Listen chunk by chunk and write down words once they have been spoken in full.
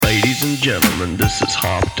and gentlemen, this is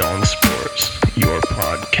Hopped on Sports, your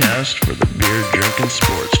podcast for the beer-drinking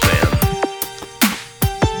sports fan.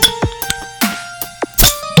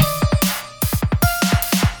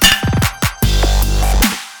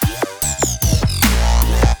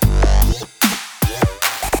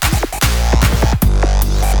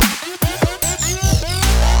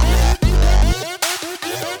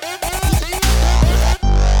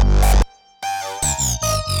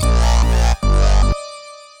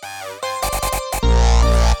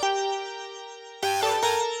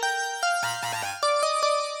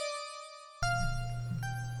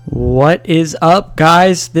 What is up,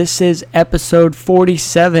 guys? This is episode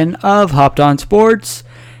 47 of Hopped on Sports.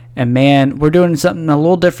 And man, we're doing something a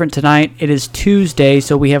little different tonight. It is Tuesday,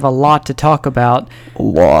 so we have a lot to talk about. A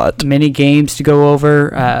lot. Many games to go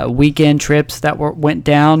over, weekend trips that went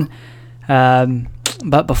down.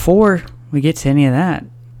 But before we get to any of that,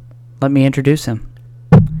 let me introduce him.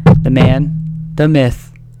 The man, the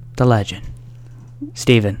myth, the legend.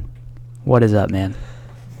 Steven, what is up, man?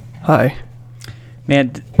 Hi.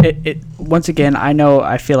 Man, once again,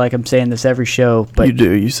 I feel like I'm saying this every show, but You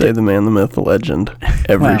do. You say the man, the myth, the legend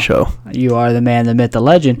every show. You are the man, the myth, the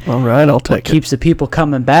legend. All right, I'll take it. Keeps the people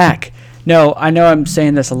coming back. No, I know I'm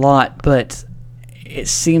saying this a lot, but it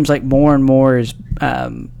seems like more and more is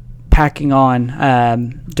packing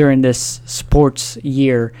on during this sports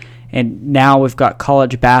year, and now we've got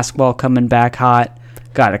college basketball coming back hot.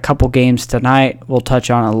 Got a couple games tonight. We'll touch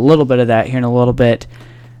on a little bit of that here in a little bit.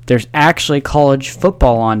 There's actually college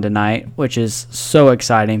football on tonight, which is so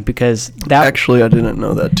exciting because that... Actually, I didn't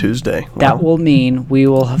know that Tuesday. Wow. That will mean we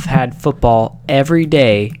will have had football every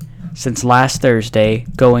day since last Thursday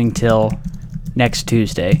going till next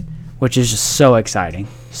Tuesday, which is just so exciting.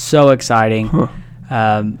 So exciting.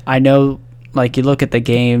 Huh. I know, like, you look at the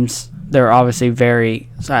games, they're obviously very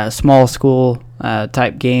small school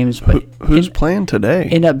type games, but who's playing today?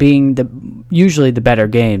 End up being usually the better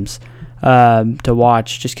games. To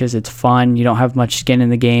watch just because it's fun. You don't have much skin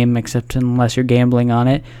in the game except unless you're gambling on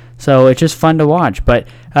it. So it's just fun to watch. But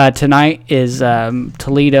tonight is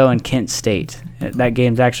Toledo and Kent State. That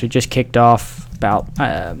game's actually just kicked off about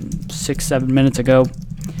 6-7 minutes ago.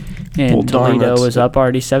 And Toledo was up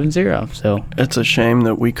already 7-0. So it's a shame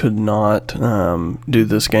that we could not do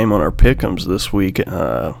this game on our pick'ems this week.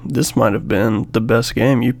 This might have been the best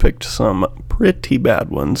game. You picked some pretty bad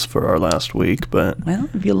ones for our last week, but well,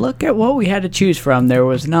 if you look at what we had to choose from, there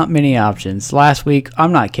was not many options. Last week,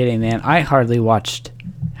 I'm not kidding, man. I hardly watched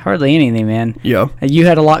anything, man. Yeah. You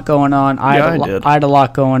had a lot going on. I had a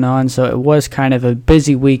lot going on, so it was kind of a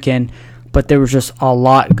busy weekend. But there was just a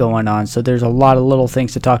lot going on, so there's a lot of little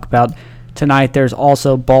things to talk about. Tonight there's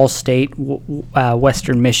also Ball State,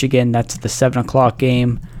 Western Michigan. That's the 7 o'clock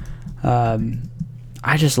game.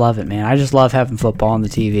 I just love it, man. I just love having football on the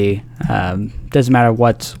TV. Doesn't matter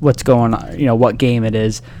what's going on, what game it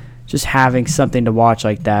is. Just having something to watch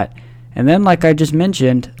like that. And then, like I just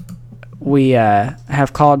mentioned, we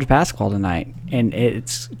have college basketball tonight, and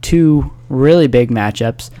it's two really big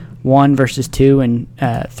matchups. 1 versus 2 and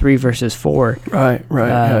 3 versus 4. Right.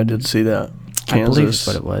 Yeah, I did see that. Kansas, I believe that's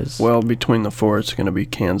what it was. Well, between the 4, it's going to be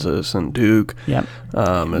Kansas and Duke. Yep.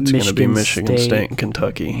 It's going to be Michigan State and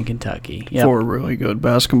Kentucky. Yep. 4 really good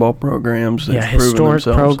basketball programs. They've proven historic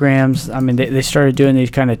themselves. programs. I mean, they started doing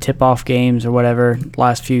these kind of tip-off games or whatever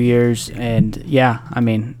last few years, and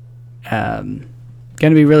going to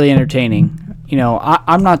be really entertaining.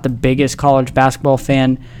 I'm not the biggest college basketball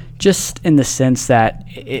fan, just in the sense that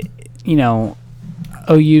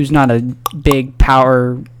OU's not a big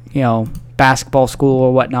power, basketball school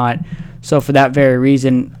or whatnot. So for that very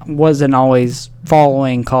reason, wasn't always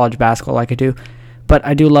following college basketball like I do. But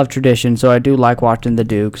I do love tradition, so I do like watching the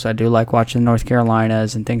Dukes. I do like watching North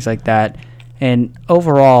Carolinas and things like that. And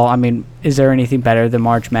overall, I mean, is there anything better than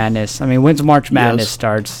March Madness? I mean, once March Madness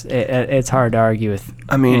starts, it's hard to argue with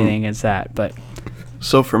anything against that. But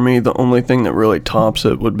so for me, the only thing that really tops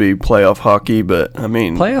it would be playoff hockey. But I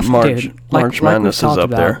mean, March Madness is up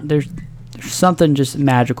there. There's something just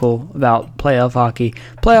magical about playoff hockey.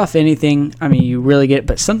 Playoff anything, I mean, you really get,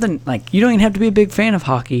 but something like you don't even have to be a big fan of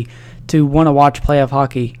hockey to want to watch playoff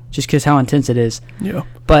hockey just because how intense it is. Yeah.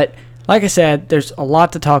 But like I said, there's a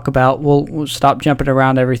lot to talk about. We'll stop jumping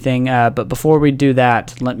around everything. But before we do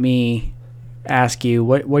that, let me ask you,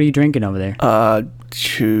 what are you drinking over there?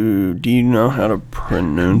 Do you know how to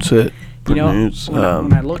pronounce it? When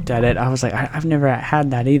I looked at it, I was like, I've never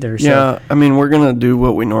had that either. So. Yeah, I mean, we're going to do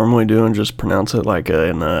what we normally do and just pronounce it like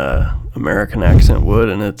an American accent would,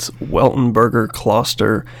 and it's Weltenberger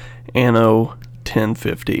Kloster Anno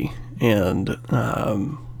 1050. And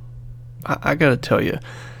I got to tell you,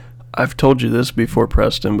 I've told you this before,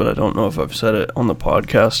 Preston, but I don't know if I've said it on the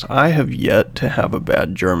podcast. I have yet to have a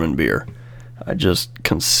bad German beer. I just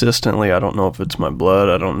consistently, I don't know if it's my blood,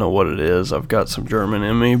 I don't know what it is. I've got some German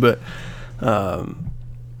in me, but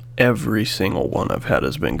every single one I've had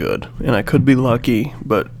has been good. And I could be lucky,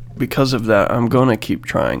 but because of that, I'm going to keep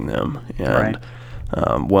trying them. And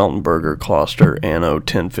Weltenberger Kloster Anno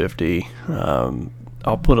 1050.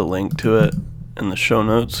 I'll put a link to it in the show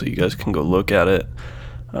notes so you guys can go look at it.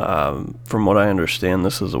 From what I understand,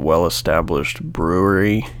 this is a well-established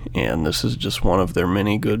brewery, and this is just one of their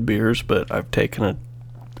many good beers, but I cheated.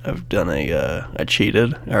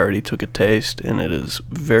 I already took a taste, and it is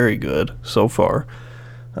very good so far.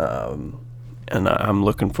 And I'm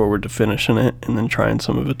looking forward to finishing it and then trying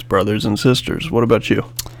some of its brothers and sisters. What about you?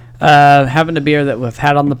 Having a beer that we've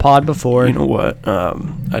had on the pod before. You know what?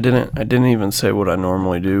 I didn't even say what I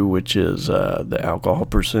normally do, which is the alcohol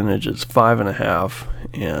percentage is 5.5,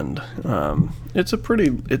 and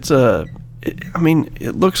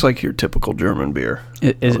it looks like your typical German beer.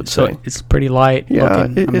 So it's pretty light. Yeah,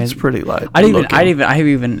 it's pretty light. I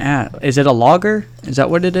even is it a lager? Is that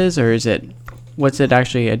what it is, or is it? What's it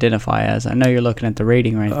actually identify as? I know you're looking at the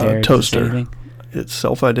rating right there. Toaster. It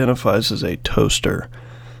self-identifies as a toaster.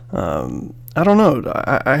 I don't know.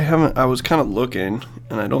 I haven't. I was kind of looking,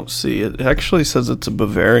 and I don't see it. It actually says it's a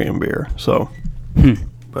Bavarian beer. So,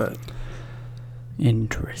 but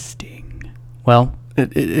interesting. Well,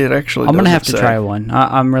 it actually. I'm gonna have to try one.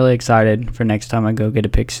 I'm really excited for next time I go get a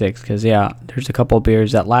Pick 6 because there's a couple of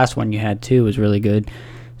beers. That last one you had too was really good.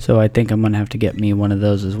 So I think I'm gonna have to get me one of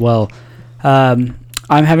those as well. I'm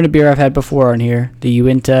having a beer I've had before on here, the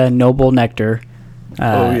Uinta Noble Nectar.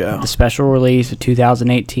 The special release of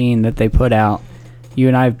 2018 that they put out. You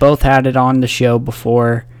and I have both had it on the show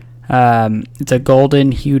before. It's a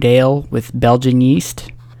golden hued ale with Belgian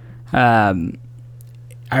yeast. I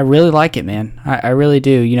really like it, man. I really do.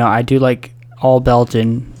 You know, I do like all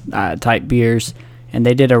Belgian type beers, and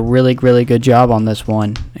they did a really, really good job on this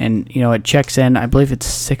one. And, you know, it checks in. I believe it's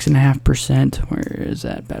 6.5%. Where is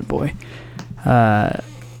that bad boy?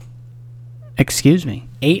 Excuse me,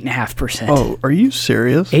 8.5%. Oh, are you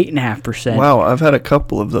serious? 8.5%. Wow, I've had a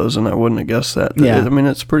couple of those, and I wouldn't have guessed that. Yeah. I mean,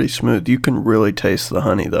 it's pretty smooth. You can really taste the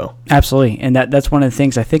honey, though. Absolutely, and that's one of the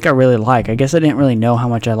things I think I really like. I guess I didn't really know how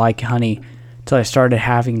much I like honey until I started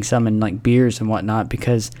having some in like beers and whatnot,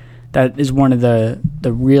 because that is one of the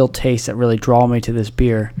real tastes that really draw me to this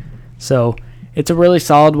beer. So it's a really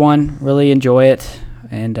solid one. Really enjoy it,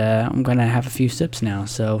 and I'm gonna have a few sips now.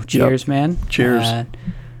 So cheers, man. Cheers.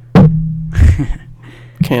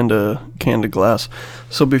 Can to glass.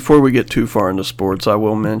 So before we get too far into sports, I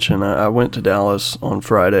will mention I went to Dallas on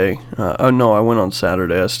Friday. I went on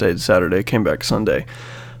Saturday. I stayed Saturday, came back Sunday.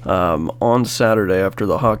 On Saturday after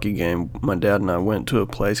the hockey game, my dad and I went to a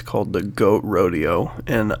place called the Goat Rodeo,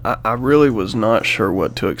 and I really was not sure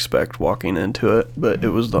what to expect walking into it, but it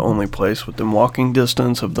was the only place within walking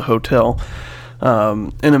distance of the hotel.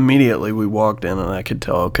 And immediately we walked in, and I could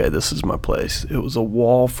tell, okay, this is my place. It was a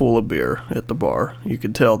wall full of beer at the bar. You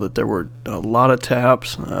could tell that there were a lot of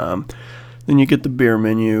taps. Then you get the beer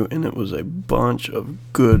menu, and it was a bunch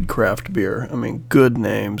of good craft beer. I mean, good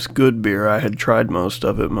names, good beer. I had tried most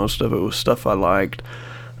of it. Most of it was stuff I liked.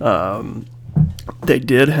 They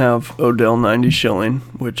did have Odell 90 Shilling,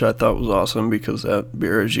 which I thought was awesome because that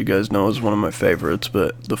beer, as you guys know, is one of my favorites.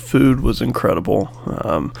 But the food was incredible.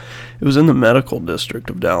 It was in the medical district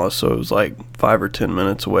of Dallas, so it was like 5 or 10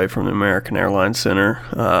 minutes away from the American Airlines Center.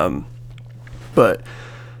 But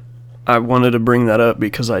I wanted to bring that up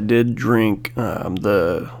because I did drink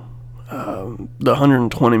the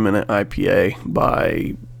 120-minute IPA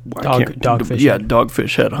by Dogfish. Yeah,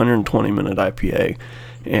 Dogfish Head 120-minute IPA.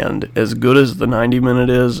 And as good as the 90-minute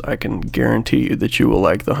is, I can guarantee you that you will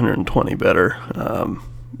like the 120 better.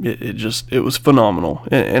 It was phenomenal.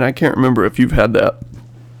 And I can't remember if you've had that.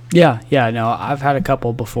 Yeah, no, I've had a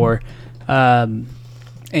couple before.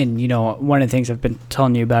 And, you know, one of the things I've been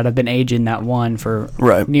telling you about, I've been aging that one for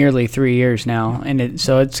nearly 3 years now. And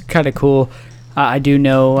so it's kind of cool. I do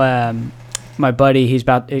know my buddy, he's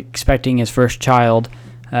expecting his first child,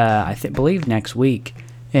 believe next week.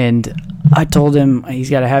 And I told him he's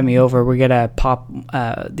got to have me over. We're going to pop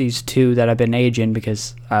these two that I've been aging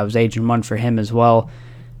because I was aging one for him as well.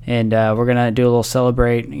 And we're going to do a little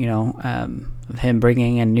celebrate, you know, of him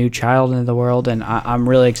bringing a new child into the world. And I'm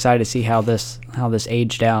really excited to see how this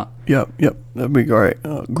aged out. Yep. That'd be great.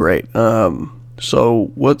 Great.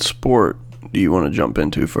 So what sport do you want to jump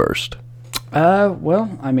into first?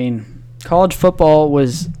 Well, I mean, college football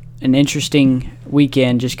was an interesting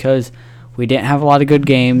weekend just because we didn't have a lot of good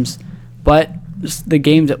games, but the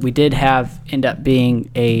games that we did have end up being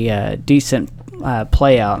a decent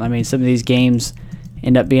play out. I mean, some of these games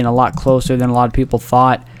end up being a lot closer than a lot of people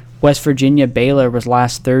thought. West Virginia Baylor was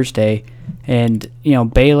last Thursday, and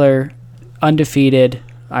Baylor undefeated.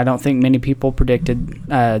 I don't think many people predicted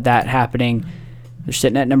that happening. They're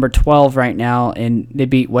sitting at number 12 right now, and they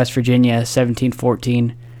beat West Virginia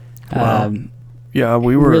 17-14. Wow. Yeah,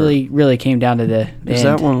 we were really came down to the end. Is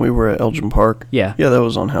that when we were at Elgin Park? Yeah. Yeah, that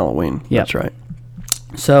was on Halloween. Yep. That's right.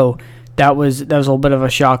 So that was a little bit of a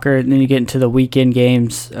shocker. And then you get into the weekend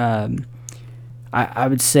games. I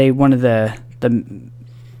would say one of the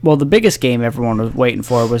biggest game everyone was waiting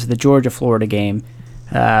for was the Georgia-Florida game.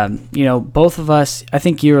 Both of us, I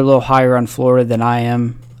think you're a little higher on Florida than I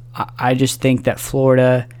am. I just think that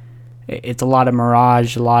Florida, it's a lot of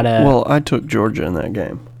mirage, a lot of... Well, I took Georgia in that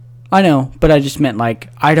game. I know, but I just meant,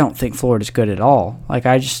 I don't think Florida's good at all.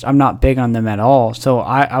 I'm not big on them at all. So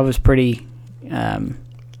I was pretty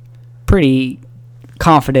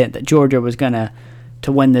confident that Georgia was going to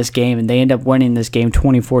win this game, and they end up winning this game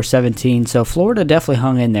 24-17. So Florida definitely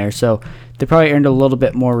hung in there. So they probably earned a little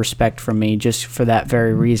bit more respect from me just for that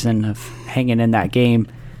very reason of hanging in that game,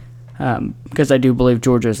 because I do believe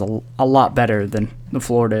Georgia is a lot better than the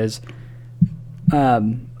Florida is.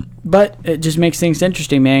 But it just makes things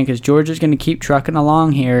interesting, man, because Georgia's going to keep trucking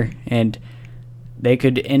along here, and they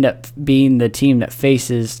could end up being the team that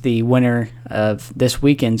faces the winner of this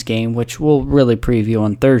weekend's game, which we'll really preview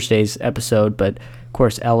on Thursday's episode, but, of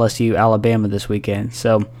course, LSU, Alabama this weekend.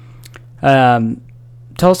 So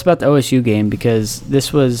tell us about the OSU game, because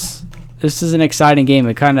this is an exciting game,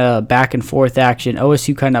 a kind of back-and-forth action.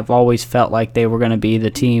 OSU kind of always felt like they were going to be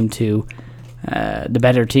the team to the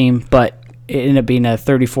better team, but it ended up being a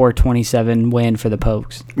 34-27 win for the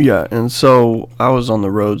Pokes. Yeah, and so I was on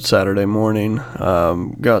the road Saturday morning,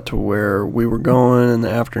 got to where we were going in the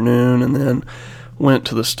afternoon, and then went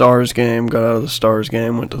to the Stars game, got out of the Stars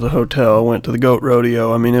game, went to the hotel, went to the Goat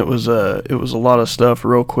Rodeo. I mean, it was a lot of stuff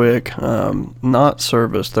real quick. Not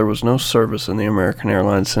service. There was no service in the American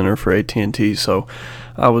Airlines Center for AT&T, so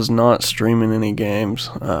I was not streaming any games.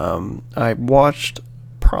 I watched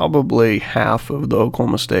probably half of the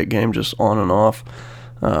Oklahoma State game just on and off,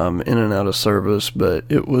 in and out of service, but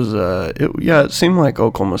it seemed like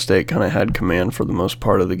Oklahoma State kind of had command for the most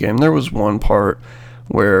part of the game. There was one part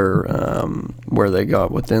where they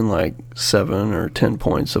got within 7 or 10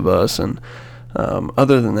 points of us, and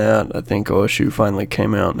other than that, I think OSU finally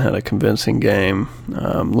came out and had a convincing game,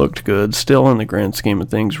 looked good. Still, in the grand scheme of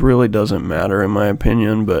things, really doesn't matter in my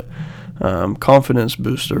opinion, but confidence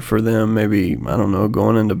booster for them, maybe, I don't know,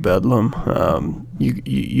 going into Bedlam.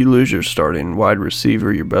 You lose your starting wide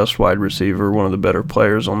receiver, your best wide receiver, one of the better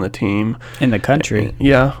players on the team. In the country.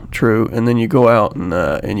 Yeah, true. And then you go out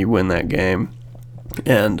and you win that game.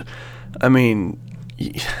 And, I mean,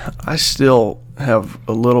 I still have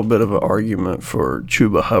a little bit of an argument for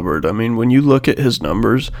Chuba Hubbard. I mean, when you look at his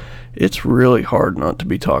numbers, it's really hard not to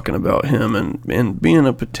be talking about him and being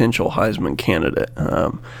a potential Heisman candidate.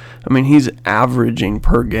 I mean, he's averaging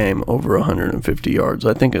per game over 150 yards.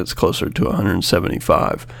 I think it's closer to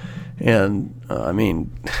 175. And, I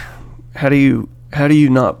mean, how do you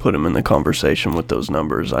not put him in the conversation with those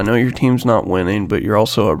numbers? I know your team's not winning, but you're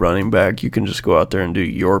also a running back. You can just go out there and do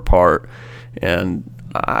your part. And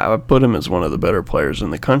I put him as one of the better players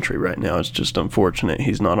in the country right now. It's just unfortunate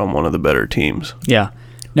he's not on one of the better teams. Yeah.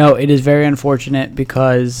 No, it is very unfortunate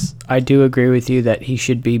because I do agree with you that he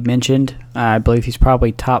should be mentioned. I believe he's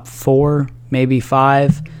probably top 4, maybe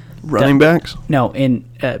 5. Running backs? No, in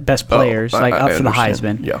best players, up for the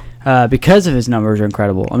Heisman. Yeah. Because of his numbers are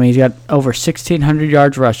incredible. I mean, he's got over 1,600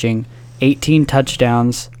 yards rushing, 18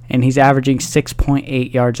 touchdowns, and he's averaging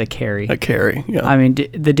 6.8 yards a carry. Yeah. I mean,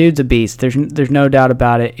 the dude's a beast. There's no doubt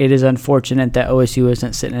about it. It is unfortunate that OSU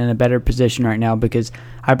isn't sitting in a better position right now because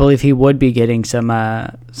I believe he would be getting some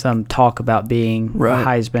talk about being a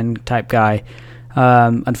Heisman type guy.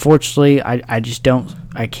 Unfortunately,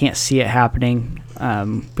 I can't see it happening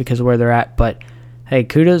because of where they're at. But hey,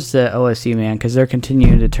 kudos to OSU, man, because they're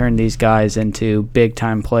continuing to turn these guys into big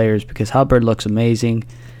time players. Because Hubbard looks amazing.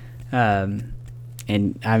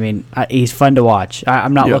 And, I mean, he's fun to watch.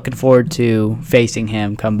 I'm not looking forward to facing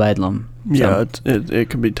him come Bedlam. So. Yeah, it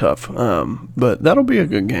could be tough. But that'll be a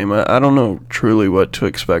good game. I don't know truly what to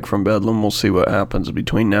expect from Bedlam. We'll see what happens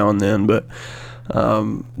between now and then. But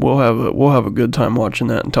we'll have a good time watching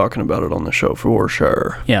that and talking about it on the show for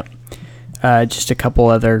sure. Yeah. Just a couple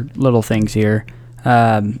other little things here.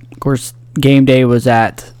 Of course, game day was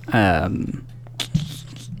at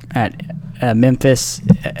Memphis,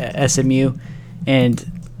 SMU.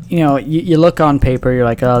 And, you know, you look on paper, you're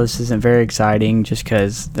like, oh, this isn't very exciting just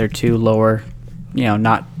because they're two lower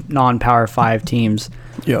not non-Power 5 teams.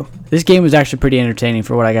 Yeah. This game was actually pretty entertaining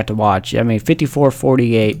for what I got to watch. I mean,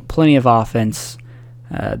 54-48, plenty of offense.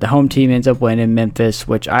 The home team ends up winning Memphis,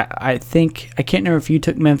 which I think, I can't remember if you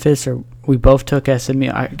took Memphis or we both took SMU.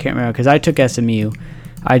 I can't remember because I took SMU.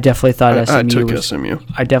 I definitely thought SMU.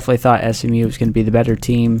 I definitely thought SMU was going to be the better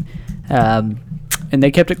team, and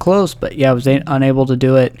they kept it close. But yeah, I was unable to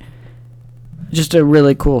do it. Just a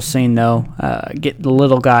really cool scene, though. Get the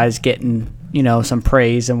little guys getting some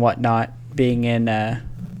praise and whatnot, being in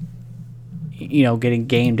getting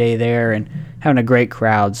game day there and having a great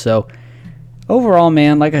crowd. So overall,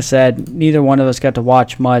 man, like I said, neither one of us got to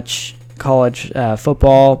watch much college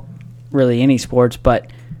football, really any sports,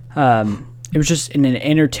 but it was just an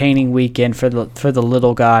entertaining weekend for the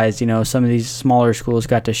little guys. Some of these smaller schools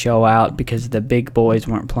got to show out because the big boys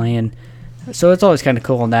weren't playing. So it's always kind of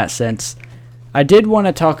cool in that sense. I did want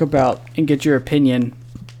to talk about and get your opinion.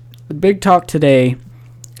 The big talk today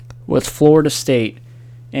was Florida State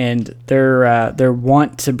and their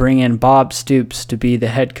want to bring in Bob Stoops to be the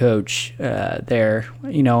head coach there.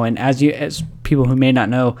 And as people who may not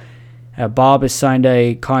know, Bob has signed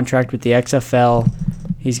a contract with the XFL.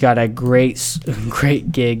 He's got a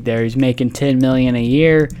great gig there. He's making $10 million a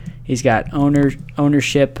year. He's got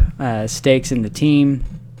ownership stakes in the team.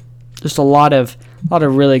 Just a lot of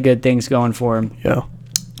really good things going for him. Yeah.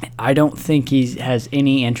 I don't think he has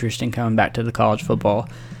any interest in coming back to the college football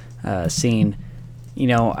scene.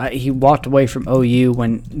 He walked away from OU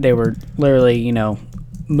when they were literally,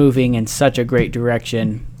 moving in such a great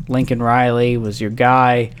direction. Lincoln Riley was your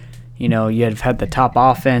guy. You had the top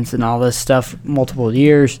offense and all this stuff multiple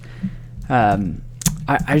years. I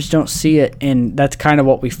just don't see it, and that's kind of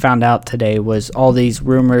what we found out today was all these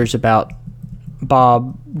rumors about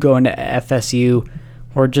Bob going to FSU,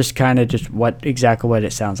 or just kind of exactly what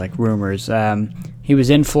it sounds like, rumors. He was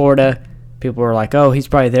in Florida. People were like, oh, he's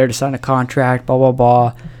probably there to sign a contract, blah, blah,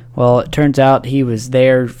 blah. Well, it turns out he was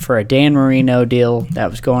there for a Dan Marino deal that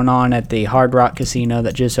was going on at the Hard Rock Casino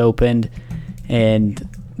that just opened, and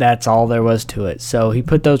that's all there was to it. So he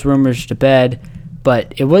put those rumors to bed,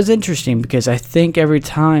 but it was interesting because I think every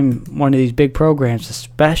time one of these big programs,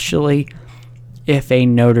 especially if a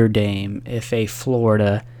Notre Dame, if a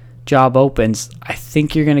Florida job opens, I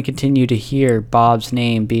think you're going to continue to hear Bob's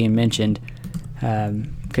name being mentioned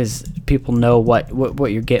because people know what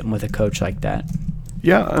you're getting with a coach like that.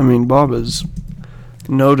 Yeah, I mean, Bob is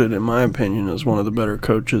noted, in my opinion, as one of the better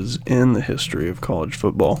coaches in the history of college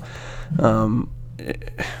football.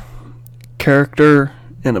 Character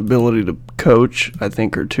and ability to coach, I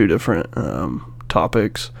think, are two different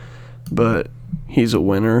topics, but he's a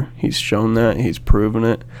winner. He's shown that. He's proven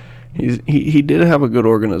it. He did have a good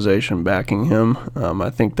organization backing him. I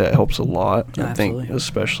think that helps a lot. Absolutely. I think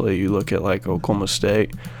especially you look at like Oklahoma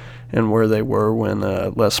State and where they were when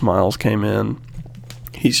Les Miles came in.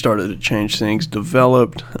 He started to change things,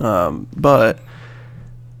 developed, but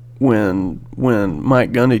when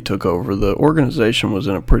Mike Gundy took over, the organization was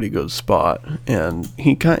in a pretty good spot, and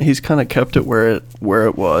he's kind of kept it where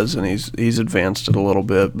it was, and he's advanced it a little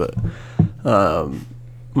bit. But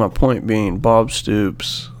my point being, Bob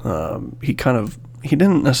Stoops, he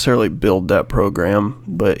didn't necessarily build that program,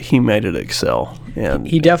 but he made it excel, and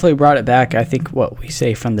he definitely brought it back. I think what we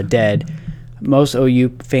say from the dead. Most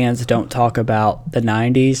OU fans don't talk about the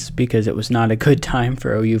 90s because it was not a good time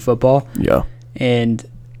for OU football. Yeah, and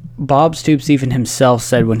Bob Stoops even himself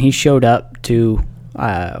said when he showed up to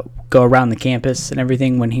go around the campus and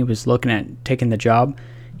everything when he was looking at taking the job,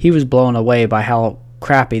 he was blown away by how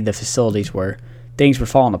crappy the facilities were. Things were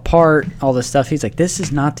falling apart, all this stuff. He's like, this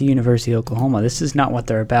is not the University of Oklahoma. This is not what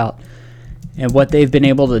they're about. And what they've been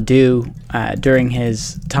able to do during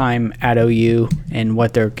his time at OU and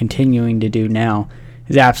what they're continuing to do now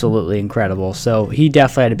is absolutely incredible. So he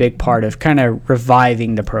definitely had a big part of kind of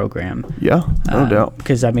reviving the program. Yeah, no doubt.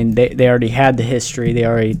 Because, I mean, they already had the history. They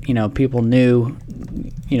already, people knew,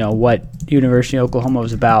 what University of Oklahoma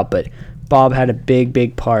was about. But Bob had a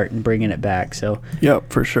big part in bringing it back. So yeah,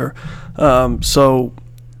 for sure. So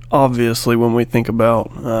obviously when we think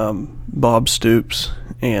about Bob Stoops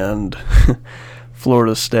and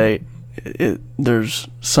Florida State, there's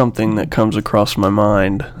something that comes across my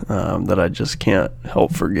mind that I just can't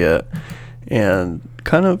help forget, and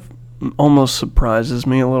kind of almost surprises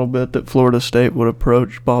me a little bit that Florida State would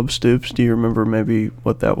approach Bob Stoops. Do you remember maybe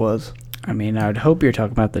what that was? I mean, I would hope you're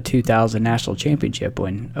talking about the 2000 national championship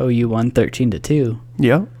when OU won 13-2.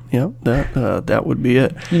 Yeah, that would be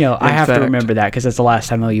it. I have to remember that because that's the last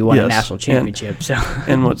time OU won a national championship.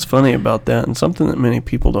 And what's funny about that, and something that many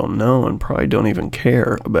people don't know and probably don't even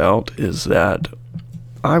care about, is that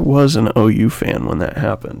I was an OU fan when that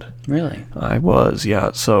happened. Really? I was,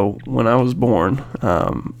 yeah. So when I was born,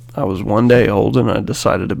 I was 1 day old, and I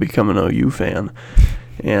decided to become an OU fan.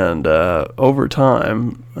 And over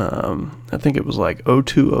time, I think it was like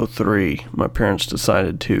 02, 03, my parents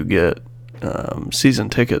decided to get season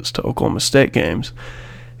tickets to Oklahoma State games.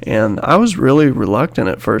 And I was really reluctant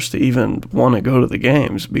at first to even want to go to the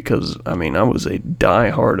games because, I mean, I was a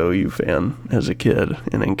die-hard OU fan as a kid.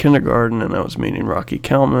 And in kindergarten, and I was meeting Rocky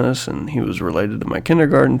Kalmus, and he was related to my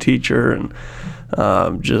kindergarten teacher. And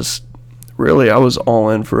just really, I was all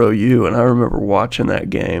in for OU. And I remember watching that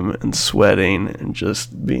game and sweating and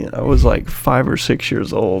just being, I was like 5 or 6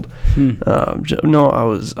 years old. No, I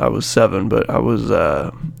was 7, but I was,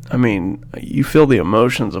 I mean, you feel the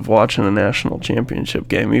emotions of watching a national championship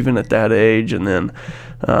game, even at that age. And then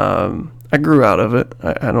I grew out of it.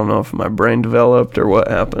 I don't know if my brain developed or what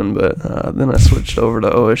happened, but then I switched over to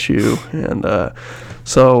OSU. And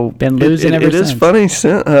so been losing ever since. It is funny.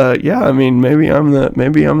 Yeah, I mean, maybe I'm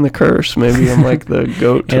the curse. Maybe I'm like the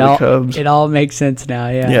goat to the Cubs. It all makes sense now,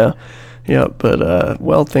 yeah. Yeah, but,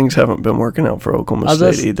 well, things haven't been working out for Oklahoma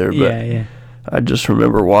State either. But yeah. I just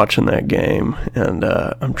remember watching that game, and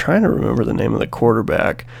I'm trying to remember the name of the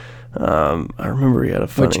quarterback. I remember he had a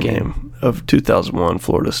funny name of 2001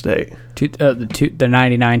 Florida State. The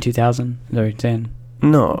 99 2000. Is that what you're saying?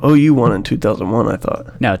 No, OU won in 2001. I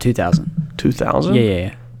thought. No, 2000. 2000?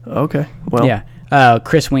 Yeah. Okay. Well. Yeah.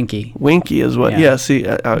 Chris Winkie. Winkie is what? Yeah. See,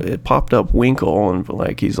 it popped up Winkle, and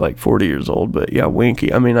like he's like 40 years old, but yeah,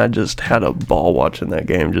 Winkie. I mean, I just had a ball watching that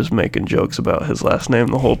game, just making jokes about his last name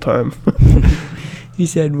the whole time. He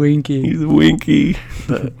said Winkie. He's Winkie.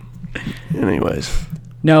 But anyways.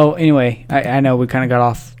 No. Anyway, I know we kind of got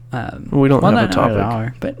off. We don't have a topic.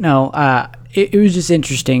 Hour, but no. It was just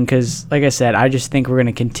interesting because, like I said, I just think we're going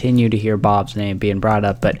to continue to hear Bob's name being brought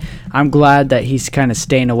up. But I'm glad that he's kind of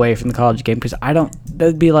staying away from the college game because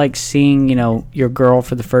that'd be like seeing, your girl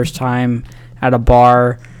for the first time at a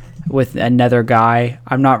bar with another guy.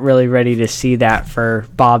 I'm not really ready to see that for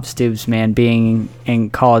Bob Stoops, man, being in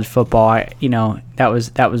college football. That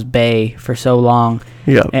was Bay for so long.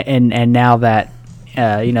 Yeah. And now that,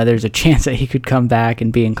 there's a chance that he could come back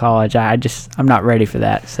and be in college. I'm not ready for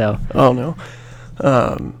that. So. Oh no,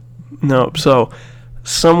 no. So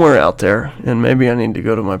somewhere out there, and maybe I need to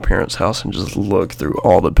go to my parents' house and just look through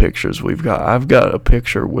all the pictures we've got. I've got a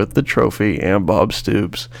picture with the trophy and Bob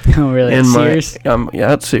Stoops. Oh really? At Sears?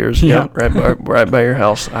 Yeah, at Sears. Yeah, right by your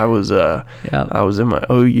house. I was in my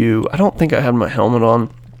OU. I don't think I had my helmet on,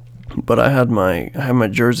 but I had my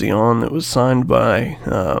jersey on that was signed by.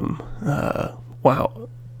 Wow.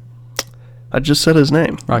 I just said his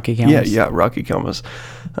name. Rocky Kalmus. Yeah, Rocky Kalmus.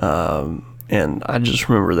 And I just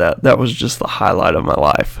remember that was just the highlight of my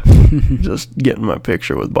life. Just getting my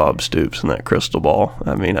picture with Bob Stoops and that crystal ball.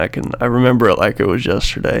 I mean, I remember it like it was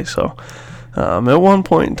yesterday. So, at one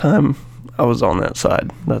point in time, I was on that side.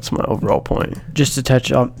 That's my overall point. Just to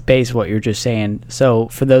touch on base what you're just saying. So,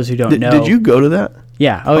 for those who don't know. Did you go to that?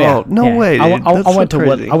 Yeah. Oh, yeah. No way, dude. I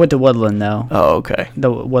went to Woodland, though. Oh, okay.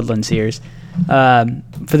 The Woodland Sears.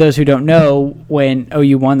 For those who don't know, when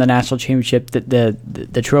OU won the national championship,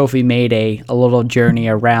 the trophy made a little journey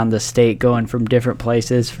around the state, going from different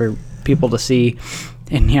places for people to see.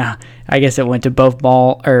 And yeah, I guess it went to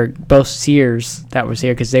both Sears that was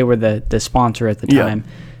here because they were the sponsor at the time.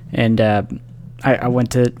 Yeah. And I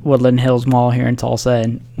went to Woodland Hills Mall here in Tulsa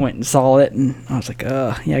and went and saw it, and I was like,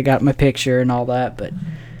 I got my picture and all that, but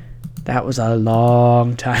that was a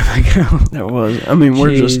long time ago. That was. I mean,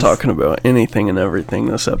 we're just talking about anything and everything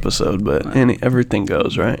this episode, but everything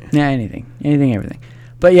goes, right? Yeah, anything, everything.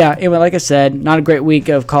 But yeah, anyway, like I said, not a great week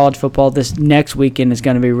of college football. This next weekend is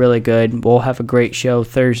going to be really good. We'll have a great show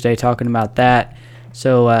Thursday talking about that.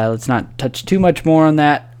 So let's not touch too much more on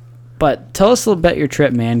that. But tell us a little about your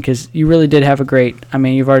trip, man, because you really did have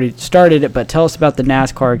you've already started it, but tell us about the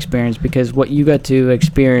NASCAR experience, because what you got to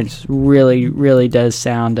experience really, really does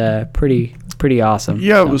sound pretty awesome.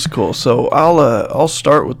 Yeah, it was cool. So I'll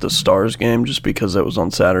start with the Stars game just because it was on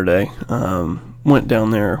Saturday. Went down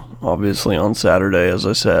there, obviously, on Saturday, as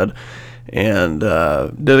I said, and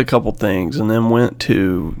did a couple things, and then went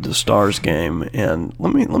to the Stars game. And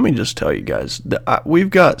let me just tell you guys, we've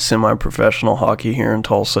got semi-professional hockey here in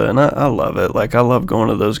Tulsa, and I love it. Like, I love going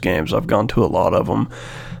to those games. I've gone to a lot of them.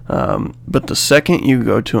 But the second you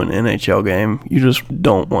go to an NHL game, you just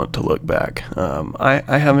don't want to look back.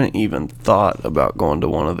 I haven't even thought about going to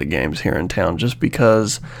one of the games here in town just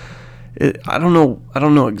because I don't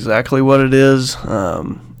know exactly what it is.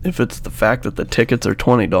 if it's the fact that the tickets are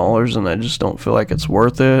 $20 and I just don't feel like it's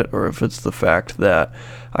worth it, or if it's the fact that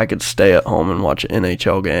I could stay at home and watch an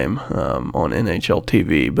NHL game on NHL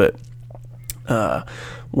TV. But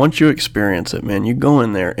once you experience it, man, you go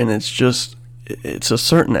in there and it's a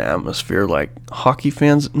certain atmosphere. Like, hockey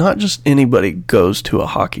fans, not just anybody goes to a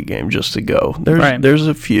hockey game just to go. There's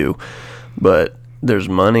a few, but there's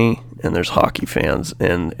money and there's hockey fans,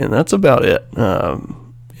 and that's about it.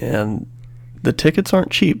 And the tickets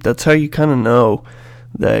aren't cheap. That's how you kind of know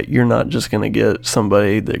that you're not just going to get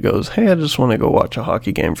somebody that goes, hey, I just want to go watch a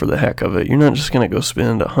hockey game for the heck of it. You're not just going to go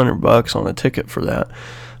spend $100 on a ticket for that.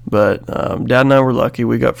 But Dad and I were lucky.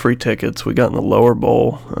 We got free tickets. We got in the lower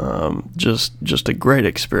bowl. Just a great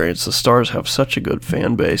experience. The Stars have such a good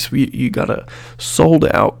fan base. You got a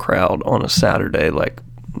sold-out crowd on a Saturday, like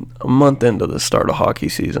a month into the start of hockey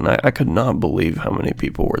season. I could not believe how many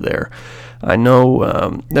people were there. I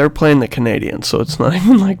know they're playing the Canadiens, so it's not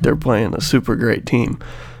even like they're playing a super great team.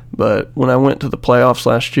 But when I went to the playoffs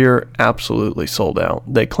last year, absolutely sold out.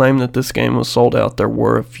 They claimed that this game was sold out. There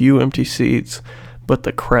were a few empty seats, but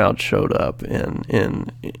the crowd showed up.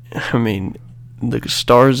 And I mean, the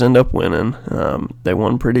Stars end up winning. They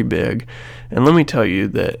won pretty big. And let me tell you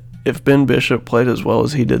that if Ben Bishop played as well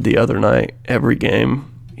as he did the other night, every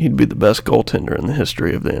game, he'd be the best goaltender in the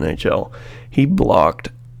history of the NHL. He blocked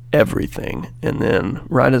everything, and then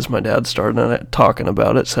right as my dad started talking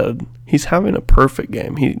about it, said he's having a perfect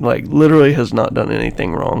game. He like literally has not done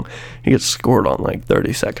anything wrong. He gets scored on like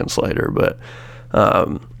 30 seconds later. But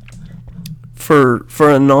for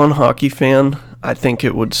a non-hockey fan, I think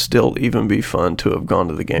it would still even be fun to have gone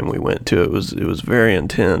to the game we went to. It was very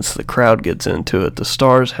intense. The crowd gets into it. The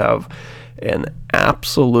Stars have an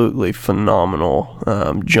absolutely phenomenal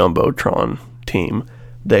Jumbotron team.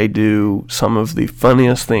 They do some of the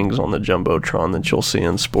funniest things on the Jumbotron that you'll see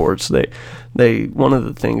in sports. They one of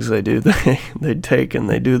the things they do, they take and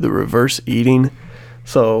they do the reverse eating.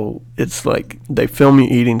 So it's like they film you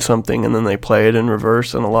eating something and then they play it in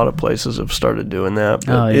reverse, and a lot of places have started doing that.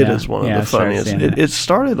 But it is one of the funniest. It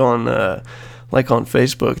started on like on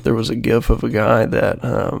Facebook. There was a GIF of a guy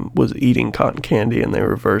that was eating cotton candy, and they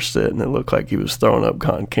reversed it, and it looked like he was throwing up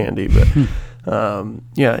cotton candy. But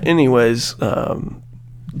anyways.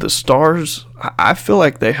 The Stars, I feel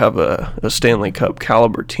like they have a Stanley Cup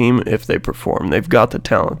caliber team if they perform. They've got the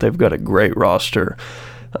talent. They've got a great roster.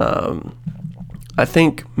 I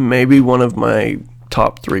think maybe one of my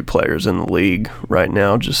top 3 players in the league right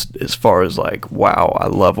now, just as far as like, wow, I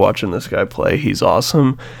love watching this guy play, he's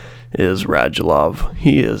awesome, is Radulov.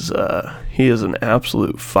 He is an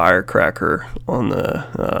absolute firecracker on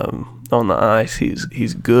the ice.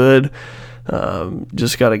 He's good.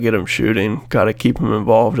 Just got to get him shooting, got to keep him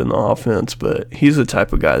involved in the offense, but he's the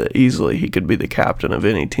type of guy that easily he could be the captain of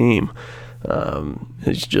any team.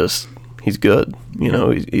 He's good. You know,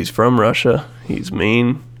 he's from Russia. He's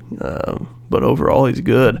mean, but overall he's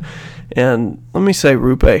good. And let me say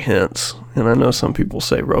Rupe Hintz, and I know some people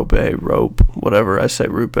say rope, whatever. I say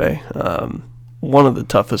Rupe. One of the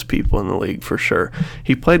toughest people in the league for sure.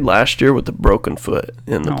 He played last year with a broken foot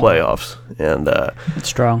in the playoffs, and it's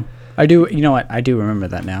strong. I do. You know what? I do remember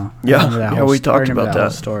that now. Yeah, we talked about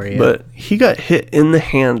that story. Yeah. But he got hit in the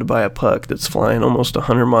hand by a puck that's flying almost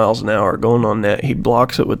 100 miles an hour going on net. He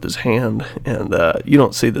blocks it with his hand, and you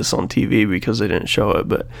don't see this on TV because they didn't show it,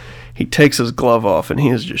 but he takes his glove off, and he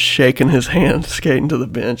is just shaking his hand, skating to the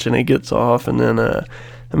bench, and he gets off, and then,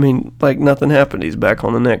 like nothing happened. He's back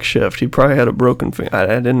on the next shift. He probably had a broken finger. I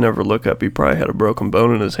didn't ever look up. He probably had a broken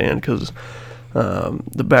bone in his hand because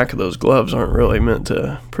the back of those gloves aren't really meant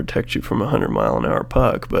to protect you from a 100-mile-an-hour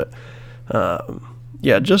puck. But,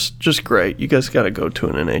 just great. You guys got to go to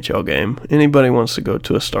an NHL game. Anybody wants to go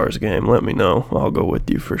to a Stars game, let me know. I'll go with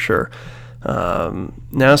you for sure.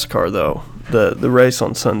 NASCAR, though, the race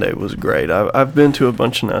on Sunday was great. I've been to a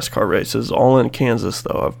bunch of NASCAR races, all in Kansas,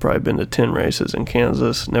 though. I've probably been to 10 races in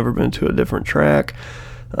Kansas, never been to a different track.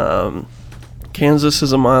 Kansas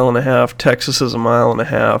is 1.5 miles, Texas is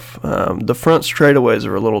 1.5 miles. The front straightaways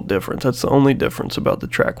are a little different. That's the only difference about the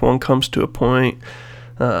track. One comes to a point,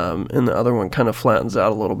 and the other one kind of flattens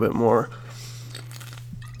out a little bit more.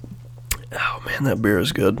 Oh, man, that beer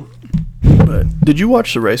is good. But did you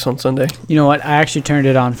watch the race on Sunday? You know what? I actually turned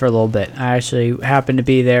it on for a little bit. I actually happened to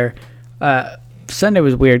be there. Sunday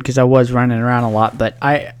was weird because I was running around a lot, but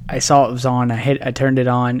I saw it was on. I turned it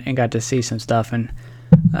on and got to see some stuff. And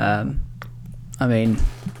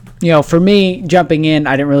for me, jumping in,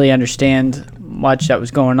 I didn't really understand much that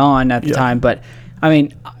was going on at the time. But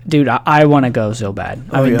dude, I want to go so bad.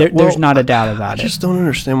 There's not a doubt about it. I just don't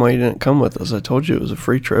understand why you didn't come with us. I told you it was a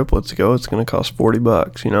free trip. Let's go. It's going to cost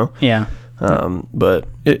 $40. You know. Yeah. But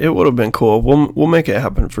it would have been cool. We'll make it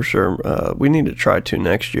happen for sure. We need to try to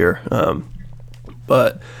next year.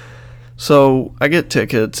 But so I get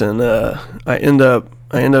tickets, and I end up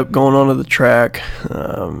going onto the track.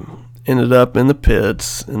 Ended up in the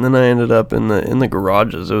pits, and then I ended up in the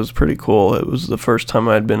garages. It was pretty cool. It was the first time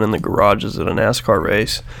I had been in the garages at a NASCAR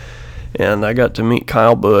race, and I got to meet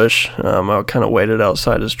Kyle Busch. I kind of waited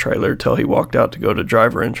outside his trailer till he walked out to go to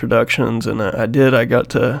driver introductions, and I did. I got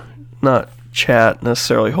to not chat,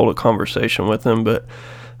 necessarily hold a conversation with him, but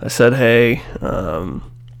I said hey.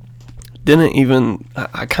 Didn't even,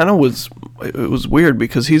 I kind of was, it was weird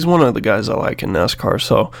because he's one of the guys I like in NASCAR,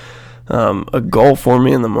 so a goal for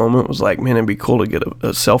me in the moment was like, man, it'd be cool to get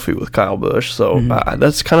a selfie with Kyle Busch. So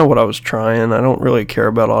that's kind of what I was trying. I don't really care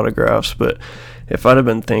about autographs, but if I'd have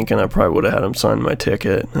been thinking, I probably would have had him sign my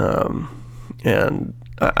ticket. And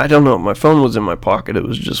I don't know, my phone was in my pocket. It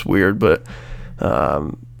was just weird, but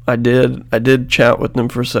I did chat with him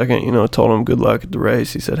for a second, told him good luck at the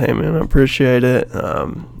race. He said, hey man, I appreciate it.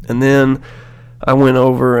 And then I went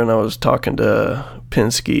over and I was talking to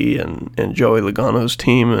Penske and Joey Logano's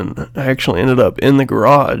team, and I actually ended up in the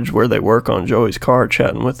garage where they work on Joey's car,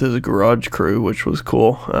 chatting with his garage crew, which was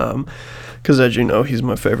cool, because as you know, he's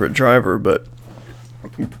my favorite driver. But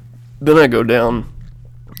then I go down.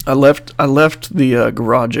 I left the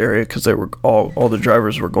garage area because they were all the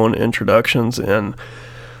drivers were going to introductions, and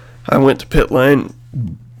I went to pit lane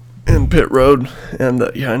and pit road, and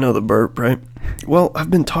I know the burp, right? Well,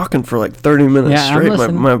 I've been talking for like 30 minutes straight.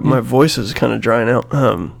 My voice is kind of drying out.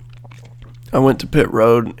 I went to pit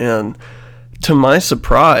road, and to my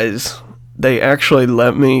surprise, they actually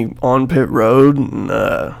let me on pit road, and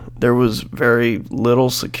there was very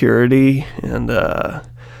little security, and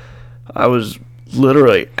I was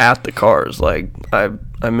literally at the cars. Like, I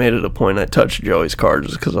made it a point, I touched Joey's car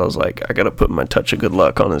just because I was like, I got to put my touch of good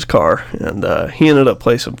luck on his car, and he ended up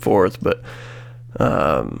placing fourth, but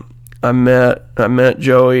I met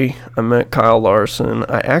Joey, I met Kyle Larson.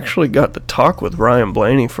 I actually got to talk with Ryan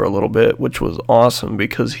Blaney for a little bit, which was awesome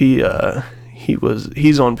because he's on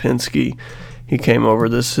Penske. He came over,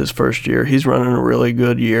 this is his first year. He's running a really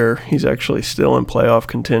good year. He's actually still in playoff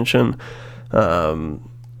contention.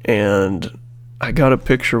 And I got a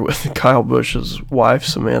picture with Kyle Busch's wife,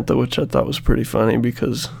 Samantha, which I thought was pretty funny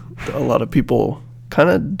because a lot of people kind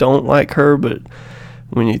of don't like her, but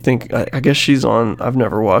when you think, I guess she's on, I've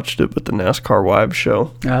never watched it, but the NASCAR Wives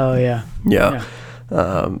show. Oh, yeah. Yeah.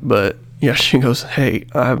 But, yeah, she goes, hey,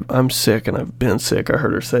 I'm sick, and I've been sick. I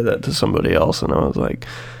heard her say that to somebody else, and I was like,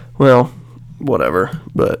 well, whatever.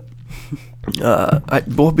 But,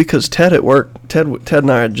 because Ted at work, Ted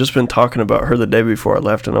and I had just been talking about her the day before I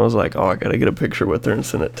left, and I was like, oh, I got to get a picture with her and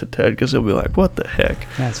send it to Ted because he'll be like, what the heck?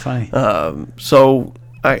 That's funny. So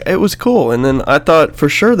it was cool, and then I thought for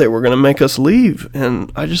sure they were going to make us leave,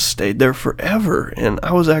 and I just stayed there forever. And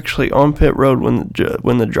I was actually on pit road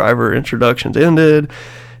when the driver introductions ended,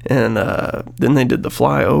 and then they did the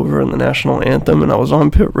flyover and the national anthem, and I was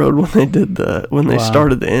on pit road when they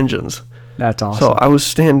started the engines. That's awesome. So I was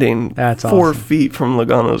standing 4 awesome. feet from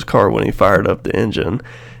Logano's car when he fired up the engine,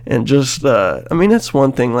 and just it's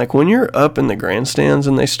one thing, like when you're up in the grandstands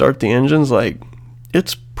and they start the engines, like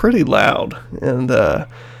it's pretty loud, and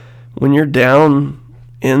when you're down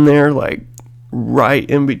in there, like right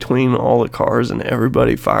in between all the cars and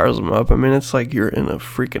everybody fires them up, it's like you're in a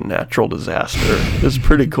freaking natural disaster. It's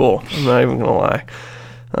pretty cool, I'm not even gonna lie.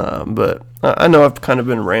 But I know I've kind of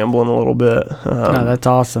been rambling a little bit. No, that's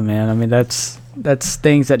awesome, man. That's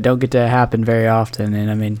things that don't get to happen very often,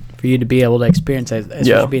 and for you to be able to experience that,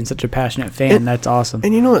 especially being such a passionate fan, that's awesome.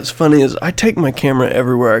 And what's funny is I take my camera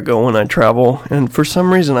everywhere I go when I travel, and for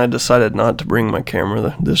some reason I decided not to bring my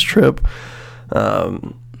camera this trip.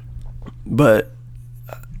 But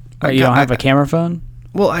you don't have a camera phone?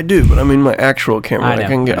 Well, I do, but my actual camera. I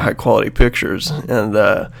can get high quality pictures, and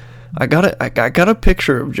I got a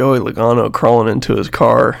picture of Joey Logano crawling into his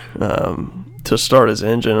car to start his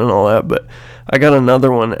engine and all that, but I got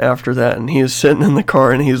another one after that, and he is sitting in the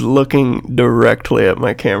car and he's looking directly at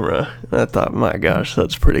my camera. And I thought, my gosh,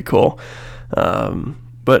 that's pretty cool.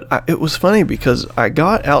 But it was funny because I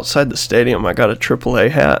got outside the stadium, I got a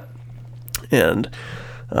AAA hat, and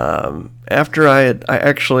after I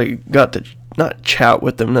actually got to not chat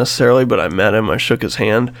with him necessarily, but I met him, I shook his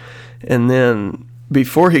hand, and then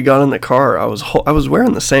before he got in the car, I was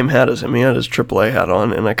wearing the same hat as him. He had his AAA hat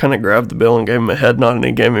on, and I kind of grabbed the bill and gave him a head nod, and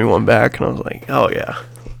he gave me one back, and I was like, oh, yeah.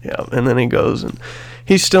 And then he goes, and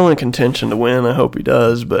he's still in contention to win. I hope he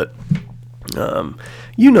does, but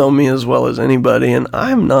you know me as well as anybody, and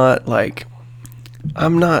I'm not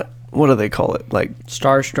what do they call it? Like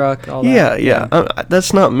starstruck. All that. Yeah.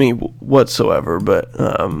 That's not me whatsoever. But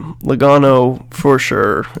Logano for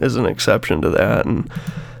sure is an exception to that. And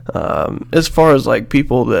as far as like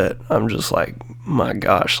people that I'm just like, my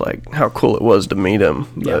gosh, like how cool it was to meet him.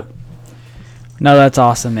 But, no, that's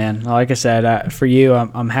awesome, man. Like I said, for you,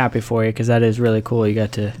 I'm happy for you because that is really cool. You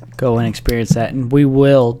got to go and experience that, and we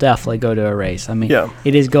will definitely go to a race. I mean,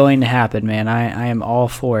 it is going to happen, man. I am all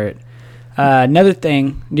for it. Another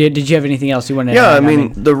thing, did you have anything else you wanted to add? I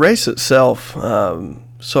mean, the race itself,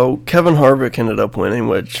 so Kevin Harvick ended up winning,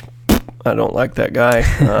 which I don't like that guy.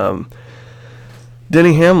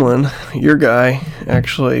 Denny Hamlin, your guy,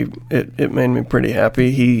 actually, it made me pretty happy.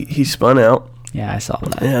 He spun out. Yeah, I saw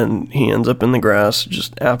that. And he ends up in the grass,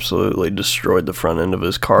 just absolutely destroyed the front end of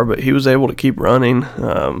his car, but he was able to keep running.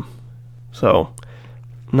 So,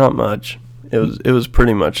 not much. It was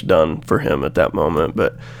pretty much done for him at that moment.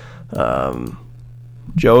 But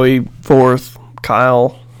Joey fourth,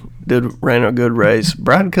 Kyle ran a good race.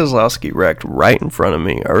 Brad Keselowski wrecked right in front of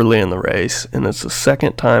me early in the race, and it's the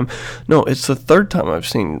third time I've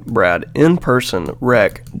seen Brad in person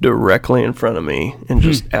wreck directly in front of me and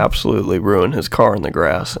just absolutely ruin his car in the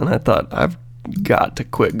grass. And I thought, I've got to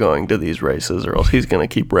quit going to these races or else he's going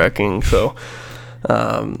to keep wrecking. So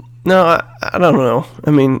no, I don't know.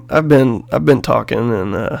 I mean, I've been talking,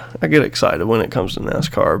 and I get excited when it comes to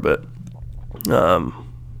NASCAR, but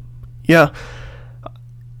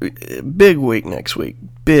big week next week.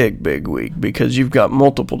 Big week, because you've got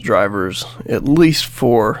multiple drivers, absolutely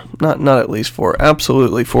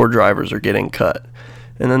 4 drivers are getting cut.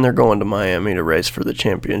 And then they're going to Miami to race for the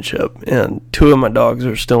championship. And 2 of my dogs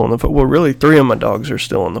are still in the fight. Well, really, 3 of my dogs are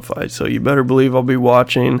still in the fight. So you better believe I'll be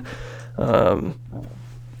watching.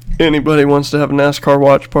 Anybody wants to have a NASCAR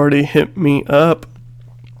watch party, hit me up,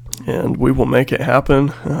 and we will make it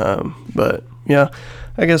happen. But, yeah,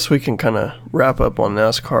 I guess we can kind of wrap up on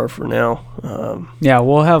NASCAR for now.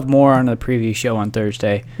 We'll have more on the preview show on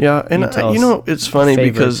Thursday. Yeah, and it's funny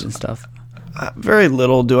because and stuff. Very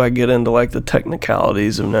little do I get into like the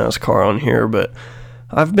technicalities of NASCAR on here, but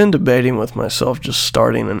I've been debating with myself just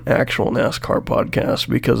starting an actual NASCAR podcast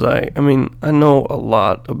because I know a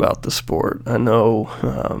lot about the sport. I know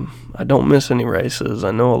I don't miss any races.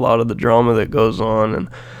 I know a lot of the drama that goes on, and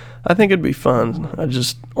I think it'd be fun.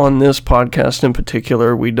 On this podcast in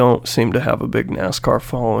particular, we don't seem to have a big NASCAR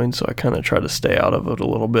following, so I kind of try to stay out of it a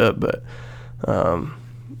little bit. But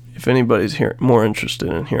if anybody's more interested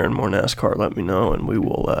in hearing more NASCAR, let me know, and we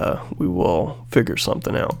will figure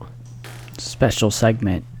something out. Special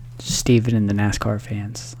segment, Steven and the NASCAR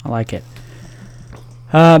fans. I like it.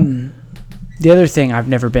 The other thing I've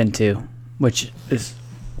never been to, which is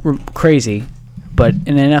crazy, but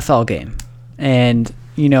an NFL game. And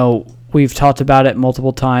we've talked about it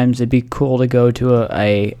multiple times. It'd be cool to go to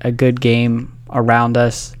a good game around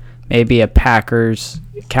us, maybe a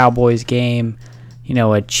Packers-Cowboys game,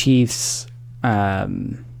 a Chiefs, I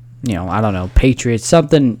don't know, Patriots,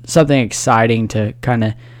 something exciting to kind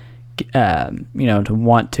of, to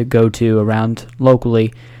want to go to around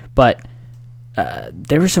locally. But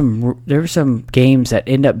there were some games that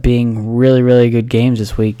end up being really, really good games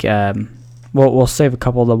this week. We'll save a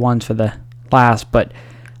couple of the ones for the last, but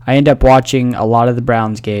I end up watching a lot of the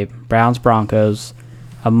Browns game. Browns-Broncos,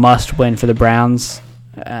 a must-win for the Browns,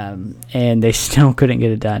 and they still couldn't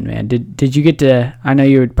get it done, man. Did you get to... I know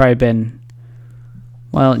you would probably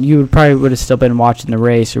would have still been watching the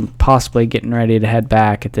race or possibly getting ready to head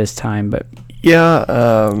back at this time, but...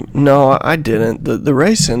 Yeah, no, I didn't. The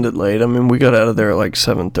race ended late. I mean, we got out of there at like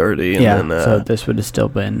 7:30. And then, so this would have still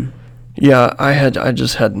been... Yeah, I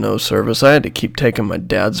just had no service. I had to keep taking my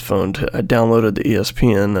dad's phone. I downloaded the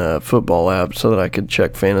ESPN football app so that I could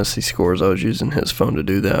check fantasy scores. I was using his phone to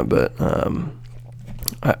do that, but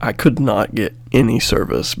I could not get any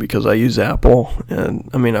service because I use Apple. And,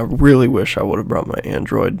 I mean, I really wish I would have brought my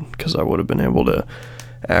Android because I would have been able to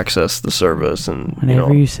access the service and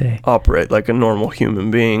operate like a normal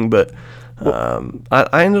human being. But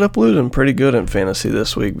I ended up losing pretty good in fantasy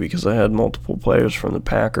this week because I had multiple players from the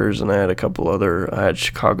Packers and I had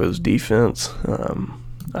Chicago's defense.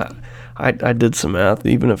 I did some math.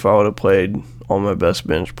 Even if I would have played all my best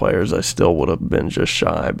bench players, I still would have been just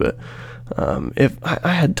shy. But if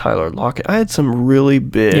I had Tyler Lockett, I had some really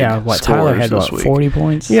big scores Tyler had this week. 40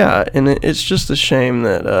 points? Yeah, and it's just a shame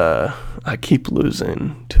that I keep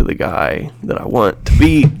losing to the guy that I want to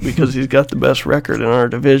beat because he's got the best record in our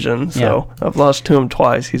division. So I've lost to him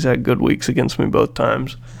twice. He's had good weeks against me both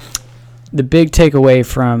times. The big takeaway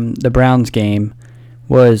from the Browns game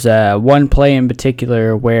was one play in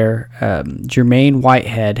particular where Jermaine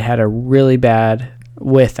Whitehead had a really bad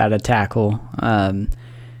whiff at a tackle.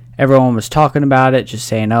 everyone was talking about it, just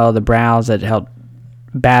saying, oh, the Browns, that how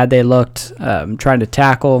bad they looked, trying to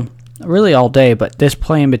tackle really all day. But this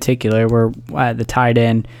play in particular, where the tight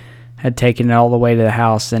end had taken it all the way to the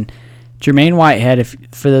house. And Jermaine Whitehead,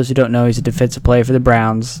 for those who don't know, he's a defensive player for the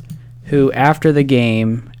Browns, who after the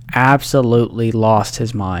game absolutely lost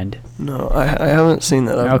his mind. No, I haven't seen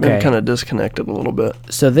that. I've been kind of disconnected a little bit.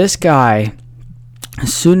 So this guy,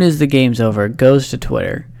 as soon as the game's over, goes to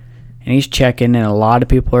Twitter, and he's checking, and a lot of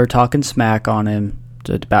people are talking smack on him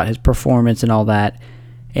about his performance and all that.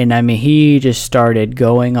 And, I mean, he just started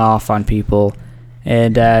going off on people.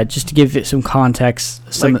 And just to give it some context.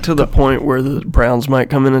 To the point where the Browns might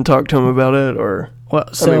come in and talk to him about it? Or,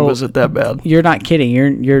 was it that bad? You're not kidding.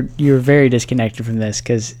 You're very disconnected from this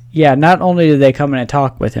because, not only did they come in and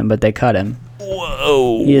talk with him, but they cut him.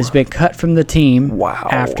 Whoa. He has been cut from the team. Wow.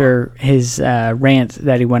 After his rant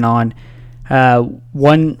that he went on.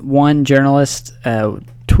 One journalist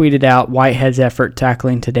tweeted out, Whitehead's effort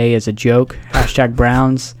tackling today is a joke.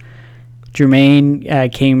 #Browns.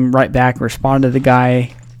 Jermaine came right back and responded to the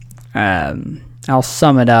guy. I'll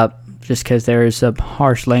sum it up just because there is some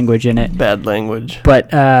harsh language in it. Bad language. But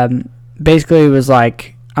basically it was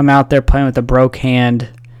like, I'm out there playing with a broke hand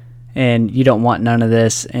and you don't want none of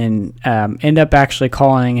this. And end up actually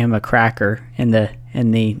calling him a cracker in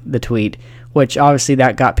the tweet, which obviously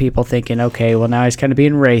that got people thinking, okay, well now he's kind of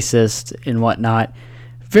being racist and whatnot.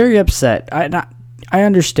 Very upset. I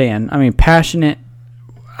understand. I mean, passionate.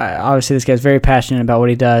 Obviously, this guy's very passionate about what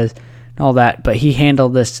he does and all that, but he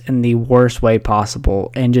handled this in the worst way possible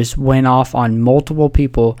and just went off on multiple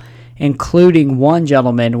people, including one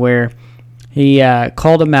gentleman where he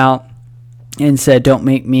called him out and said, don't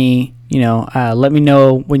make me, let me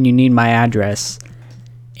know when you need my address.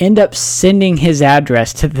 End up sending his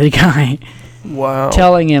address to the guy. Wow.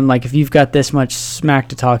 Telling him, like, if you've got this much smack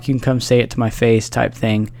to talk, you can come say it to my face type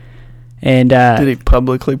thing. And did he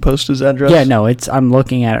publicly post his address? Yeah, no, I'm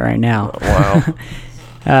looking at it right now. Oh,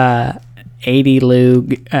 wow. 80 Lou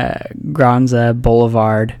Granza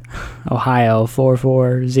Boulevard, Ohio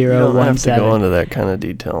 44017. You don't have to go into that kind of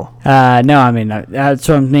detail. No, I mean, that's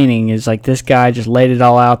what I'm meaning is like this guy just laid it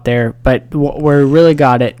all out there. But where really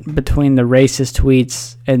got it between the racist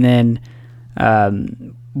tweets and then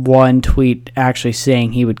one tweet actually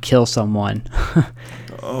saying he would kill someone.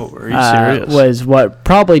 Oh, are you serious? Was what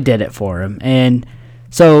probably did it for him. And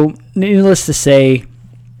so, needless to say,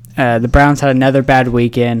 the Browns had another bad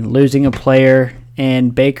weekend, losing a player,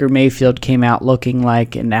 and Baker Mayfield came out looking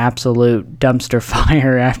like an absolute dumpster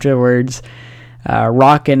fire afterwards,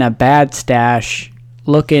 rocking a bad stash,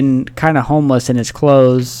 looking kind of homeless in his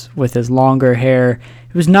clothes with his longer hair.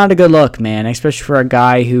 It was not a good look, man, especially for a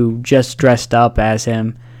guy who just dressed up as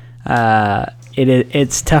him.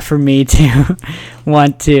 It's tough for me to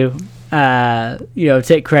want to,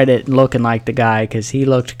 take credit looking like the guy because he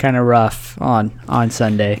looked kind of rough on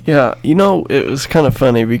Sunday. Yeah, it was kind of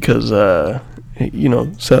funny because, the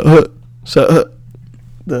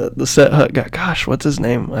Set Hut guy, gosh, what's his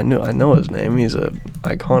name? I know his name. He's a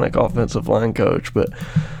iconic offensive line coach, but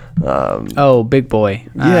big boy.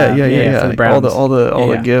 Yeah. All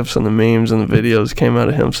the gifs and the memes and the videos came out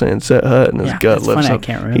of him saying Set Hut, and his gut lifts up. I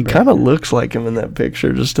can't remember. He kind of looks like him in that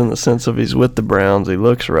picture, just in the sense of he's with the Browns. He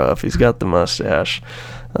looks rough. He's got the mustache.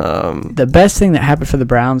 The best thing that happened for the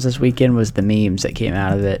Browns this weekend was the memes that came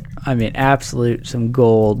out of it. I mean, absolute some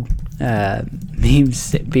gold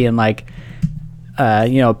memes being like,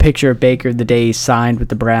 a picture of Baker the day he signed with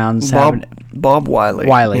the Browns. Bob Wiley.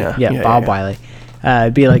 Bob Wiley.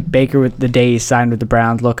 It'd be like Baker with the day he signed with the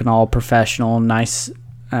Browns, looking all professional, nice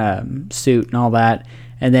suit and all that.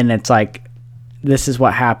 And then it's like, this is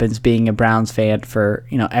what happens being a Browns fan for,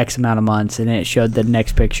 X amount of months. And then it showed the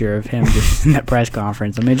next picture of him just in that press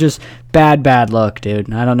conference. I mean, just bad look,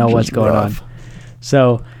 dude. I don't know what's going on.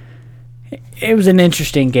 So it was an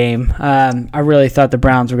interesting game. I really thought the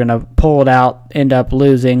Browns were going to pull it out, end up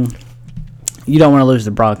losing. You don't want to lose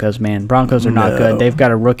the Broncos, man. Broncos are not good. They've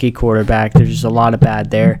got a rookie quarterback. There's just a lot of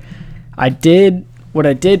bad there. What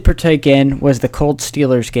I did partake in was the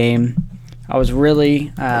Colts-Steelers game. I was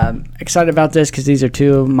really excited about this because these are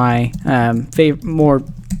two of my more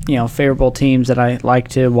favorable teams that I like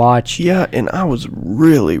to watch. Yeah, and I was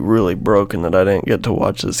really, really broken that I didn't get to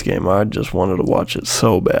watch this game. I just wanted to watch it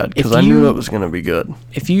so bad because I knew it was going to be good.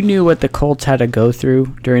 If you knew what the Colts had to go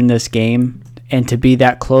through during this game and to be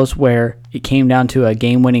that close where it came down to a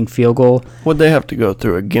game-winning field goal. What'd they have to go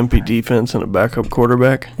through, a gimpy defense and a backup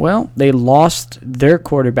quarterback? Well, they lost their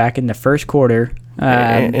quarterback in the first quarter to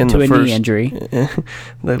a knee injury.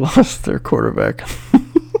 They lost their quarterback.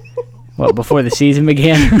 before the season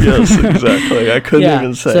began? Yes, exactly. I couldn't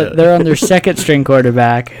even say it. They're on their second string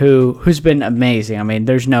quarterback who's been amazing. I mean,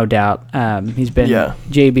 there's no doubt.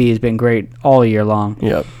 JB has been great all year long.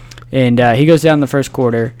 Yep. And he goes down the first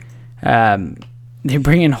quarter. They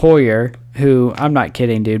bring in Hoyer, who, I'm not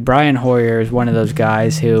kidding, dude. Brian Hoyer is one of those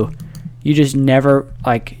guys who you just never,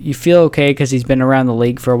 like, you feel okay because he's been around the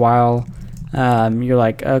league for a while. You're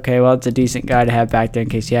like, okay, well, it's a decent guy to have back there in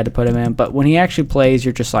case you had to put him in. But when he actually plays,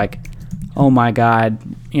 you're just like, oh, my God,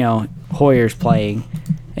 Hoyer's playing.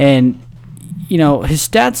 And, his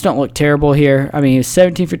stats don't look terrible here. I mean, he was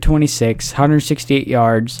 17 for 26, 168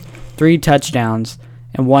 yards, 3 touchdowns,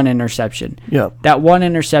 and 1 interception. Yeah. That 1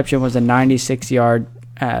 interception was a 96-yard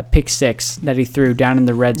pick six that he threw down in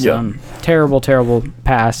the red zone. Terrible, terrible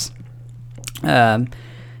pass.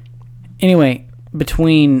 Anyway,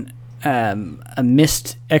 between a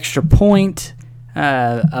missed extra point,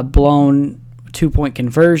 a blown 2-point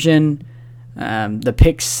conversion, the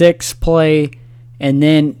pick six play, and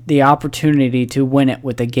then the opportunity to win it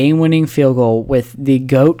with a game-winning field goal with the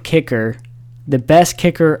GOAT kicker, the best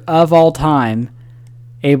kicker of all time,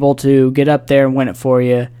 able to get up there and win it for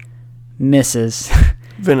you, misses.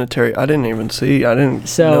 Vinatieri, I didn't even see. I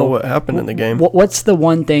didn't know what happened in the game. What's the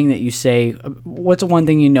one thing that you say? What's the one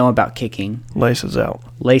thing you know about kicking? Laces out.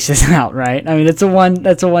 Laces out, right? I mean, that's the one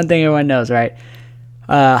thing everyone knows, right?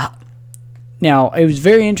 Now, it was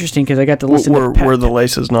very interesting because I got to listen to Were the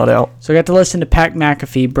laces not out? So I got to listen to Pat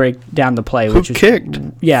McAfee break down the play. Who kicked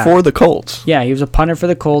for the Colts. Yeah, he was a punter for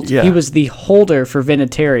the Colts. Yeah. He was the holder for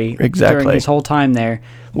Vinatieri during his whole time there.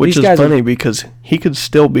 Which is funny because he could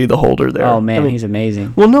still be the holder there. Oh, man, he's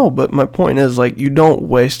amazing. Well, no, but my point is, like, you don't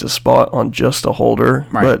waste a spot on just a holder.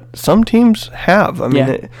 Right. But some teams have. I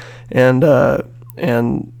mean, and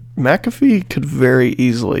McAfee could very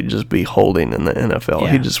easily just be holding in the NFL.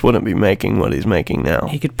 Yeah. He just wouldn't be making what he's making now.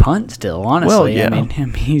 He could punt still, honestly. Well, yeah. I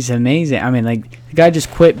mean, he's amazing. I mean, like, the guy just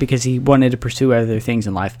quit because he wanted to pursue other things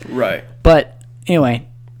in life. Right. But, anyway,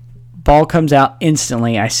 ball comes out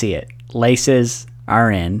instantly. I see it. Laces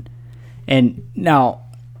are in. And now,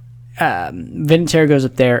 Vinatieri goes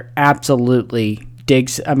up there, absolutely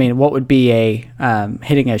digs. I mean, what would be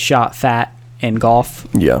hitting a shot fat in golf?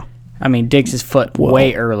 Yeah. I mean, digs his foot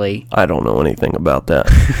way early. I don't know anything about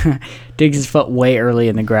that. Digs his foot way early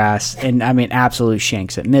in the grass, and, I mean, absolutely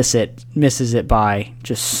shanks it. Misses it by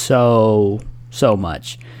just so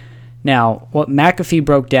much. Now, what McAfee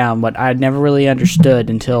broke down, what I'd never really understood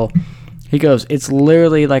until he goes, it's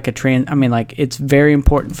literally like it's very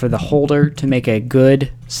important for the holder to make a good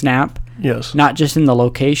snap. Yes. Not just in the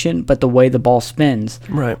location, but the way the ball spins.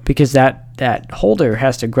 Right. Because that holder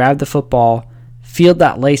has to grab the football, field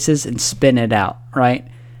that laces, and spin it out, right?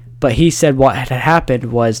 But he said what had happened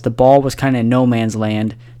was the ball was kind of in no man's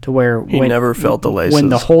land to where he never felt the laces. When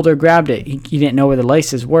the holder grabbed it, he didn't know where the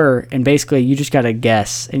laces were, and basically you just got to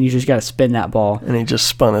guess, and you just got to spin that ball. And he just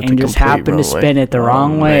spun it and just happened to spin it the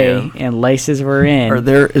wrong way, and laces were in.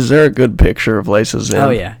 Is there a good picture of laces in?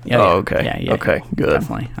 Oh, yeah. Okay. Yeah. Okay, good.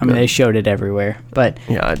 Definitely. I mean, they showed it everywhere. But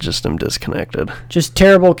yeah, I just am disconnected. Just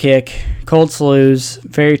terrible kick. Colts lose.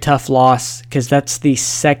 Very tough loss because that's the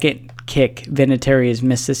second kick Vinatieri has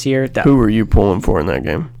missed this year. Who were you pulling for in that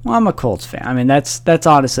game? Well, I'm a Colts fan. I mean, that's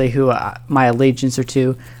honestly who my allegiance are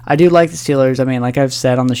to. I do like the Steelers. I mean, like I've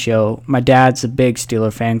said on the show, my dad's a big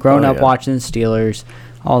Steeler fan. Growing up watching the Steelers,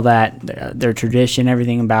 all that, their tradition,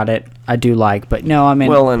 everything about it, I do like. But no, I mean...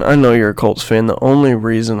 Well, and I know you're a Colts fan. The only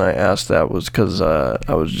reason I asked that was because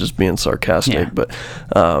I was just being sarcastic. Yeah. But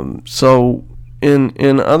so...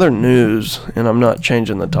 In other news, and I'm not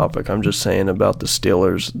changing the topic, I'm just saying about the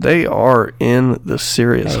Steelers, they are in the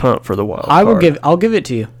serious hunt for the wild card. I'll give it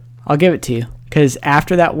to you. I'll give it to you. Because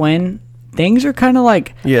after that win, things are kind of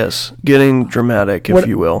like... Yes, getting dramatic, if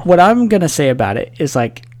you will. What I'm going to say about it is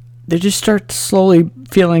like, they just start slowly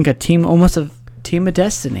feeling almost a team of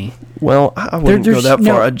destiny. Well, I wouldn't go that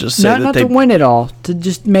far. I'd just say not to win it all, to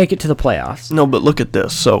just make it to the playoffs. No, but look at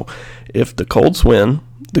this. So, if the Colts win...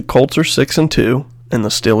 The Colts are 6-2, and the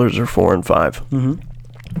Steelers are 4-5.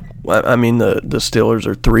 Mm-hmm. I mean, the Steelers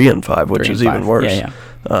are 3-5, which is even worse.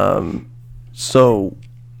 Yeah. So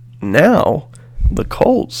now the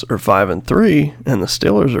Colts are 5-3, and the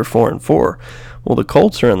Steelers are 4-4. Well, the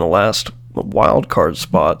Colts are in the last wild card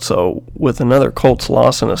spot. So with another Colts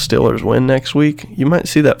loss and a Steelers win next week, you might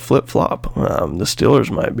see that flip flop. The Steelers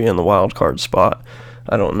might be in the wild card spot.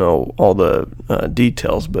 I don't know all the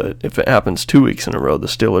details, but if it happens 2 weeks in a row, the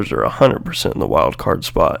Steelers are 100% in the wild card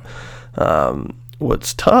spot.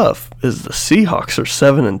 What's tough is the Seahawks are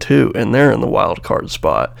 7-2, and they're in the wild card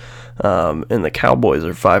spot. And the Cowboys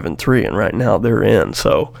are 5-3, and right now they're in.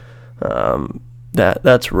 So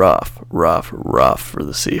that's rough for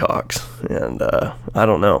the Seahawks. And I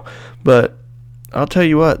don't know. But I'll tell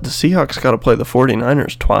you what, the Seahawks got to play the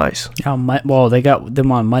 49ers twice. Well, they got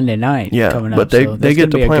them on Monday night coming up. But they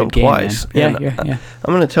get to play them twice. Yeah.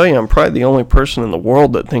 I'm going to tell you, I'm probably the only person in the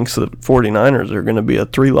world that thinks the 49ers are going to be a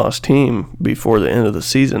 3-loss team before the end of the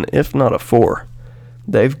season, if not a 4.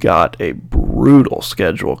 They've got a brutal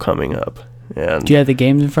schedule coming up. And do you have the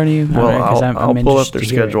games in front of you? Well, I'll pull up their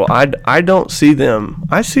schedule. I don't see them.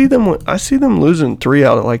 I see them losing 3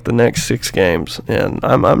 out of like the next 6 games, and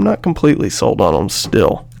I'm not completely sold on them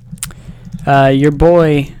still. Your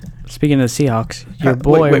boy, speaking of the Seahawks,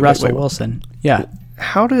 Russell Wilson. Yeah.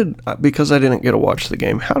 Because I didn't get to watch the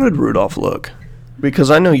game, how did Rudolph look?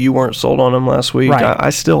 Because I know you weren't sold on him last week. Right.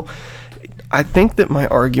 I think that my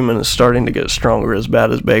argument is starting to get stronger as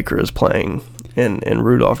bad as Baker is playing. And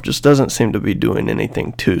Rudolph just doesn't seem to be doing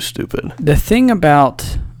anything too stupid. The thing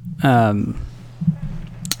about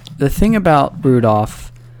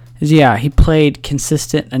Rudolph is, he played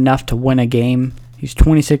consistent enough to win a game. He's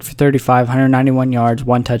 26 for 35, 191 yards,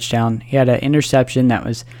 1 touchdown. He had an interception that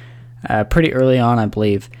was pretty early on, I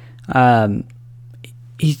believe.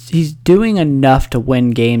 He's doing enough to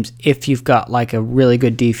win games if you've got like a really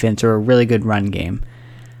good defense or a really good run game.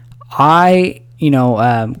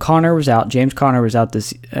 Connor was out. James Conner was out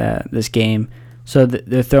this game, so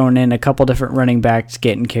they're throwing in a couple different running backs,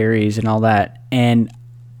 getting carries and all that. And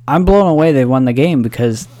I'm blown away they won the game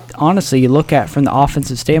because, honestly, you look at it from the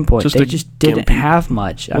offensive standpoint, they just didn't have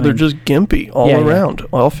much. They're just gimpy all around,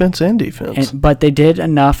 offense and defense. But they did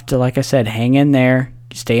enough to, like I said, hang in there,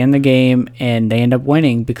 stay in the game, and they end up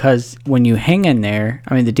winning because when you hang in there,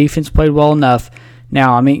 the defense played well enough.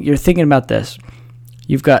 Now, you're thinking about this.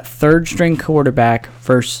 You've got third-string quarterback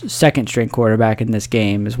versus second-string quarterback in this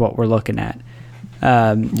game is what we're looking at.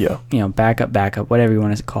 Backup, whatever you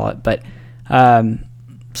want to call it. But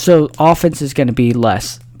so offense is going to be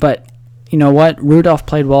less. But you know what? Rudolph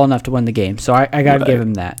played well enough to win the game, so I got to give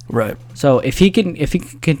him that. Right. So if he can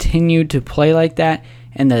continue to play like that,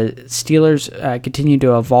 and the Steelers continue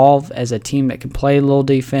to evolve as a team that can play a little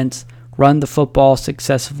defense, run the football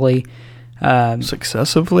successfully.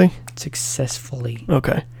 Successfully.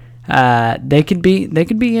 Okay. They could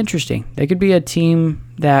be interesting. They could be a team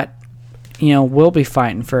that will be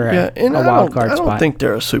fighting for a wild card spot. I don't think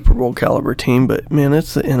they're a Super Bowl caliber team, but man,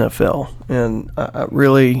 it's the NFL, and I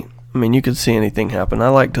really, you could see anything happen. I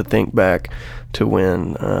like to think back to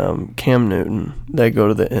when Cam Newton they go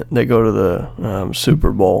to the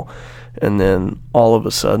Super Bowl, and then all of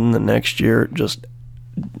a sudden the next year just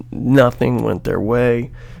nothing went their way.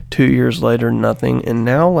 2 years later, nothing. And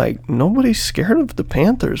now, nobody's scared of the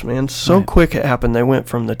Panthers, man. So quick it happened. They went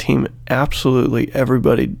from the team absolutely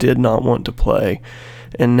everybody did not want to play,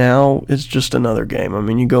 and now it's just another game.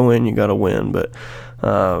 You go in, you got to win. But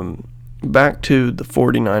back to the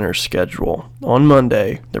 49ers schedule. On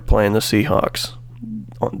Monday, they're playing the Seahawks.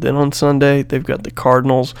 Then on Sunday, they've got the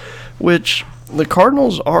Cardinals, which the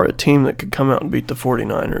Cardinals are a team that could come out and beat the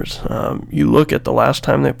 49ers. You look at the last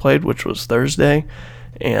time they played, which was Thursday,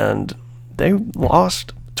 and they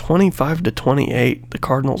lost 25-28. The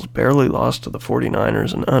Cardinals barely lost to the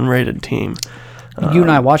 49ers, an unrated team. You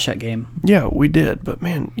and I watched that game. Yeah, we did. But,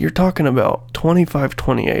 man, you're talking about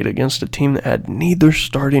 25-28 against a team that had neither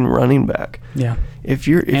starting running back. Yeah. If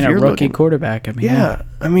you're a rookie quarterback.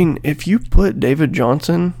 If you put David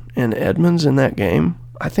Johnson and Edmonds in that game,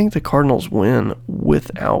 I think the Cardinals win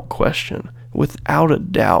without question, without a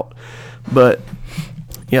doubt. But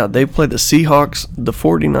yeah, they play the Seahawks. The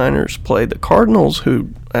 49ers play the Cardinals, who,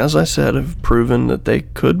 as I said, have proven that they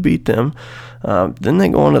could beat them. Then they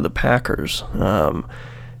go on to the Packers.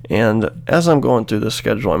 And as I'm going through the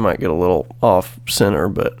schedule, I might get a little off center,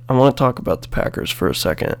 but I want to talk about the Packers for a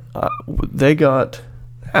second. They got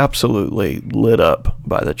absolutely lit up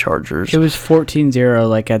by the Chargers. It was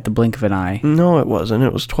 14-0, at the blink of an eye. No, it wasn't.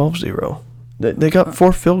 It was 12-0. They got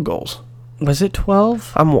 4 field goals. Was it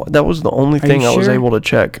 12? That was the only thing I was able to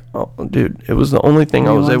check. Oh, dude, it was the only thing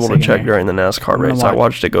I was able to check during the NASCAR race. I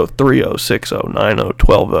watched it go 3-0, 6-0, 9-0,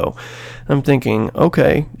 12-0. I'm thinking,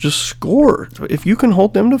 okay, just score. If you can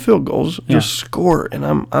hold them to field goals, just score. And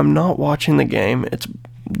I'm not watching the game. It's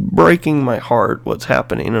breaking my heart what's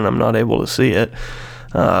happening, and I'm not able to see it.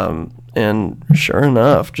 And sure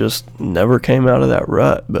enough, just never came out of that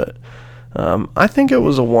rut. But I think it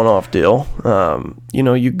was a one-off deal.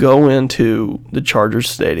 You go into the Chargers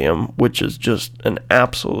Stadium, which is just an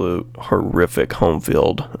absolute horrific home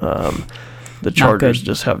field. The Chargers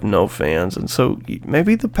just have no fans, and so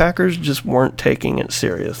maybe the Packers just weren't taking it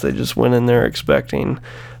serious. They just went in there expecting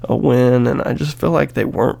a win, and I just feel like they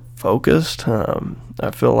weren't focused. I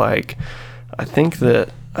I think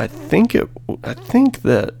that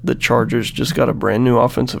the Chargers just got a brand new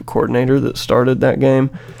offensive coordinator that started that game,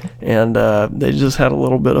 and they just had a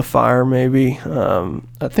little bit of fire maybe.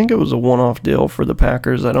 I think it was a one-off deal for the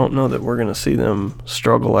Packers. I don't know that we're going to see them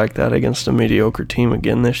struggle like that against a mediocre team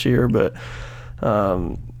again this year, but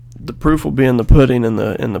the proof will be in the pudding in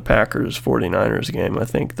the Packers 49ers game. I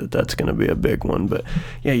think that's going to be a big one. But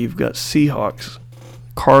yeah, you've got Seahawks,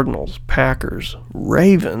 Cardinals, Packers,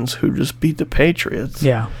 Ravens, who just beat the Patriots.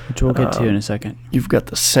 Yeah, which we'll get to in a second. You've got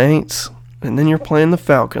the Saints, and then you're playing the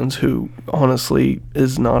Falcons, who honestly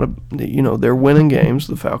is not they're winning games.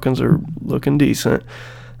 The Falcons are looking decent.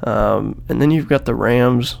 And then you've got the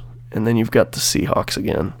Rams, and then you've got the Seahawks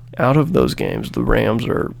again. Out of those games, the Rams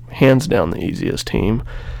are hands down the easiest team.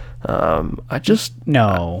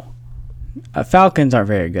 Falcons aren't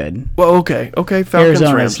very good. Well, okay. Falcons,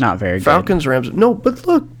 Arizona's Rams. Not very good. Falcons, Rams. No, but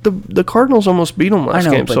look, the Cardinals almost beat them last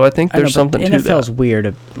game, so I think there's something to that. NFL's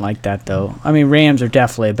weird like that, though. I mean, Rams are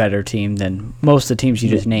definitely a better team than most of the teams you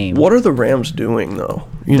just named. What are the Rams doing, though?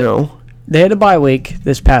 They had a bye week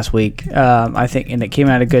this past week, I think, and it came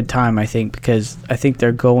at a good time, I think, because I think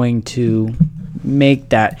they're going to make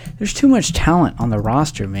that. There's too much talent on the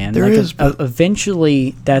roster, man. There is.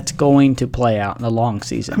 Eventually, that's going to play out in the long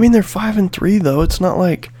season. I mean, they're 5-3 though. It's not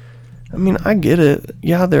like. I mean, I get it.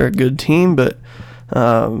 Yeah, they're a good team, but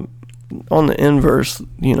on the inverse,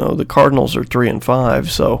 the Cardinals are 3-5.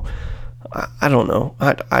 So I don't know.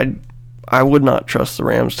 I would not trust the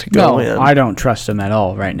Rams to go in. No, I don't trust them at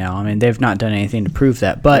all right now. I mean, they've not done anything to prove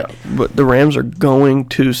that. But the Rams are going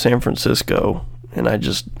to San Francisco. And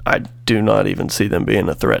I do not even see them being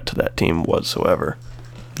a threat to that team whatsoever.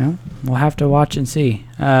 Yeah, we'll have to watch and see.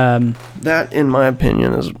 That, in my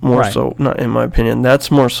opinion, is more so, not in my opinion,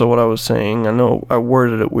 that's more so what I was saying. I know I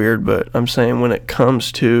worded it weird, but I'm saying when it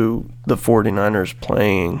comes to the 49ers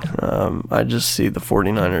playing, I just see the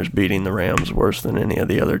 49ers beating the Rams worse than any of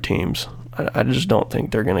the other teams. I just don't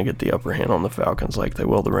think they're going to get the upper hand on the Falcons like they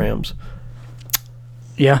will the Rams.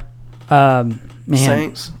 Yeah. Man.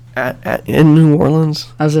 Saints. In New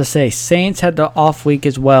Orleans. I was going to say, Saints had the off week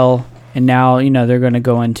as well, and now, they're going to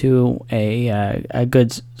go into a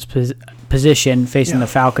good position facing the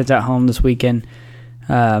Falcons at home this weekend.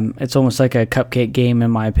 It's almost like a cupcake game,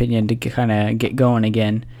 in my opinion, to kind of get going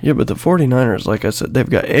again. Yeah, but the 49ers, like I said, they've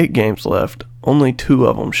got 8 games left. Only 2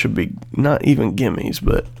 of them should be not even gimmies,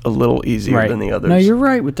 but a little easier than the others. No, you're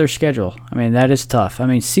right with their schedule. I mean, that is tough. I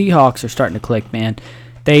mean, Seahawks are starting to click, man.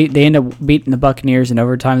 They end up beating the Buccaneers in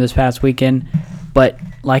overtime this past weekend. But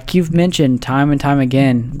like you've mentioned time and time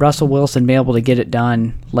again, Russell Wilson being able to get it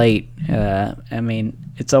done late, I mean,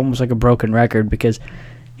 it's almost like a broken record because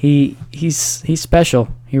he's special.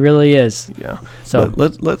 He really is. Yeah. So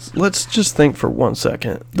but let's just think for 1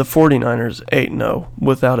 second. The 49ers 8-0,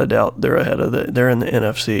 without a doubt, they're in the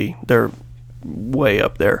NFC. They're way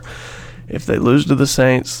up there. If they lose to the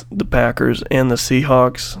Saints, the Packers, and the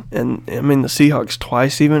Seahawks, and I mean the Seahawks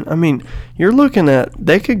twice even, I mean, you're looking at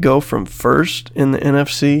they could go from first in the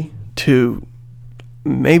NFC to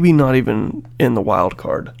maybe not even in the wild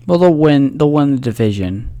card. Well, they'll win the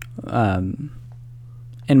division. They're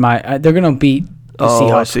going to beat the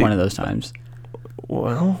Seahawks one of those times.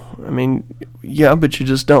 Well, I mean, yeah, but you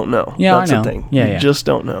just don't know. Yeah, that's I know. the thing. Yeah, you just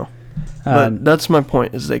don't know. But that's my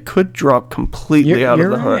point, is they could drop completely out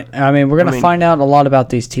of the hunt. I mean, we're going to find out a lot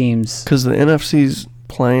about these teams. Because the NFC's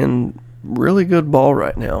playing really good ball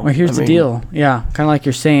right now. Well, here's the deal. Yeah, kind of like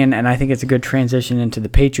you're saying, and I think it's a good transition into the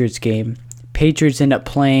Patriots game. Patriots end up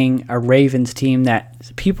playing a Ravens team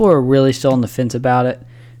that people are really still on the fence about it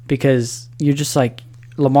because you're just like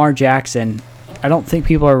Lamar Jackson. I don't think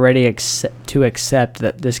people are ready to accept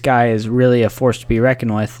that this guy is really a force to be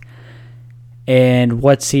reckoned with. And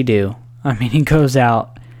what's he do? I mean, he goes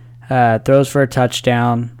out, throws for a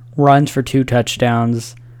touchdown, runs for 2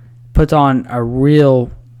 touchdowns, puts on a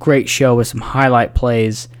real great show with some highlight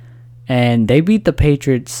plays, and they beat the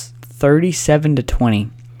Patriots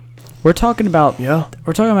 37-20. We're talking about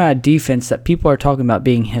a defense that people are talking about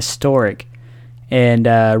being historic, and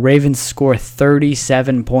Ravens score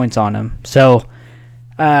 37 points on them. So,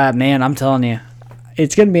 man, I'm telling you,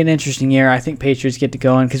 it's going to be an interesting year. I think Patriots get to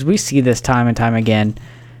go in because we see this time and time again.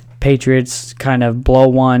 Patriots kind of blow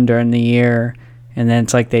one during the year, and then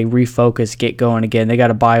it's like they refocus, get going again. They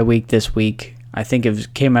got a bye week this week. I think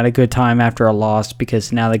it came at a good time after a loss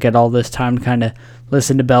because now they got all this time to kind of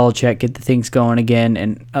listen to Belichick, get the things going again,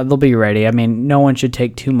 and they'll be ready. I mean, no one should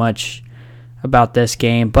take too much about this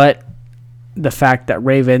game, but the fact that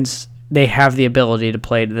Ravens, they have the ability to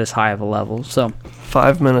play to this high of a level. So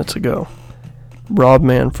 5 minutes ago, Rob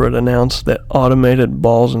Manfred announced that automated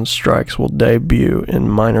balls and strikes will debut in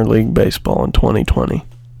minor league baseball in 2020.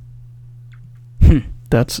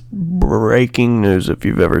 That's breaking news if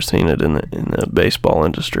you've ever seen it in the baseball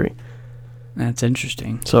industry. That's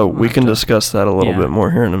interesting. So we can discuss that a little bit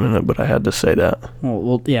more here in a minute, but I had to say that.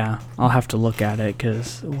 Well, yeah, I'll have to look at it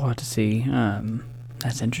because we'll have to see.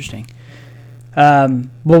 That's interesting. Well,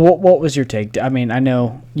 what was your take? I mean, I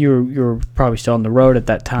know you were probably still on the road at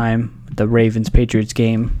that time. The Ravens-Patriots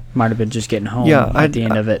game might have been just getting home at the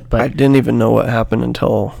end of it. But I didn't even know what happened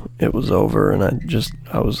until it was over, and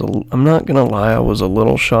I'm not going to lie, I was a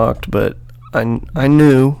little shocked, but I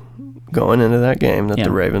knew going into that game that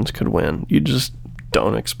the Ravens could win. You just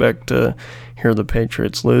don't expect to hear the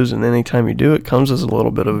Patriots lose, and anytime you do, it comes as a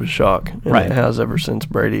little bit of a shock. And it has ever since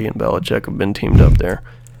Brady and Belichick have been teamed up there.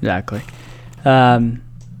 Exactly.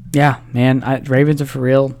 Yeah, man, Ravens are for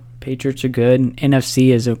real. Patriots are good. NFC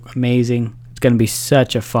is amazing. It's going to be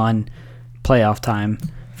such a fun playoff time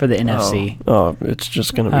for the NFC. Oh, it's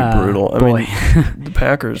just going to be brutal. I mean, the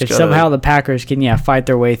Packers. If somehow the Packers can fight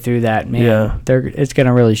their way through that, man, it's going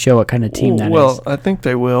to really show what kind of team that is. Well, I think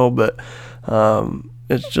they will, but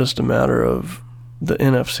it's just a matter of the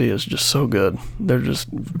NFC is just so good. They're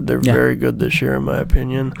very good this year, in my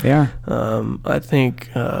opinion. They are. I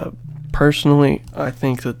think. Personally, I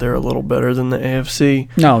think that they're a little better than the AFC.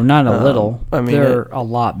 No, not a little. I mean, they're a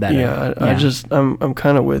lot better. Yeah, I'm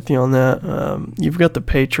kind of with you on that. You've got the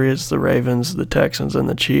Patriots, the Ravens, the Texans, and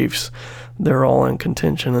the Chiefs. They're all in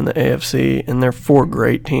contention in the AFC, and they're 4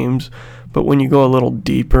 great teams. But when you go a little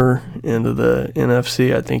deeper into the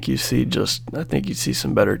NFC, I think you see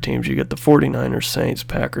some better teams. You get the 49ers, Saints,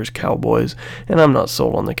 Packers, Cowboys, and I'm not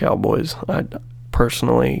sold on the Cowboys.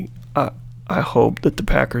 I hope that the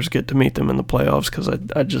Packers get to meet them in the playoffs because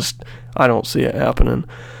I don't see it happening.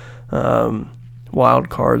 Wild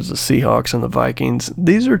cards, the Seahawks and the Vikings.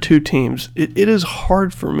 These are 2 teams. It is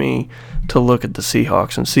hard for me to look at the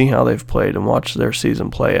Seahawks and see how they've played and watch their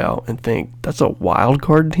season play out and think that's a wild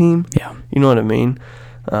card team. Yeah, you know what I mean.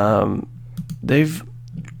 They've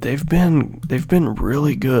been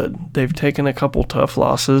really good. They've taken a couple tough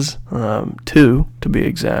losses, 2 to be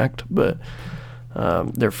exact, but.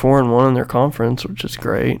 They're 4-1 in their conference, which is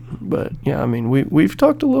great. But yeah, I mean, we've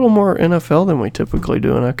talked a little more NFL than we typically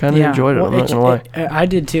do, and I kind of enjoyed it. I'm not gonna lie. I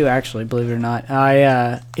did too, actually. Believe it or not,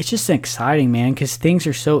 it's just exciting, man, because things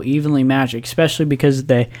are so evenly matched, especially because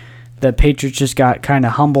the Patriots just got kind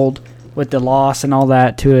of humbled with the loss and all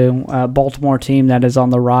that to a Baltimore team that is on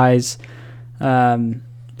the rise. But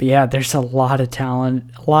yeah, there's a lot of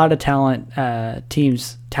talented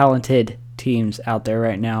teams out there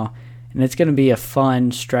right now. And it's going to be a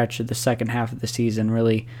fun stretch of the second half of the season,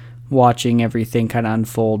 really watching everything kind of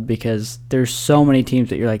unfold because there's so many teams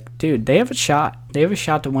that you're like, dude, they have a shot. They have a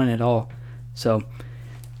shot to win it all. So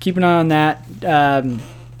keep an eye on that.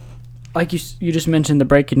 Like you just mentioned the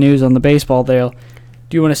breaking news on the baseball there.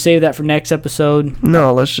 Do you want to save that for next episode?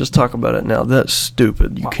 No, let's just talk about it now. That's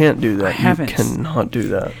stupid. You can't do that. You cannot do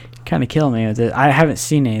that. Kind of killing me with it. I haven't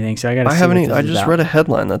seen anything, so I got to see. I just read a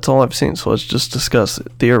headline. That's all I've seen. So let's just discuss it.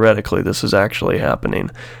 Theoretically, this is actually happening.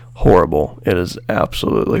 Horrible. It is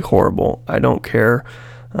absolutely horrible. I don't care.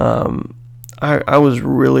 I was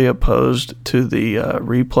really opposed to the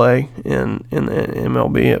replay in the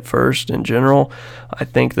MLB at first. In general, I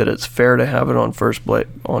think that it's fair to have it on first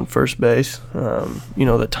base.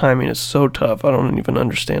 The timing is so tough. I don't even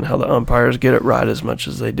understand how the umpires get it right as much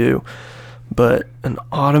as they do. But an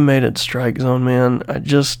automated strike zone, man, I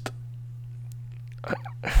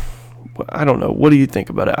don't know. What do you think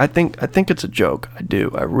about it? I think it's a joke. I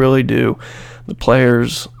do. I really do. The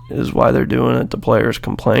players is why they're doing it. The players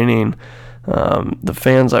complaining. The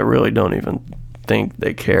fans, I really don't even think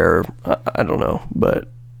they care. I don't know. But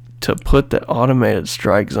to put the automated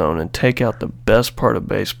strike zone and take out the best part of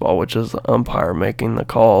baseball, which is the umpire making the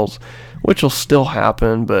calls, which will still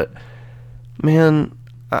happen. But, man,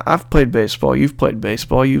 I've played baseball. You've played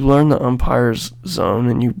baseball. You learn the umpire's zone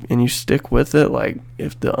and you stick with it. Like,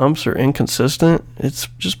 if the umps are inconsistent, it's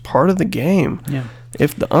just part of the game. Yeah.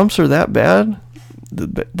 If the umps are that bad,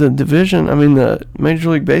 the Major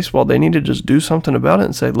League Baseball, they need to just do something about it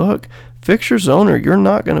and say, look, fix your zone or you're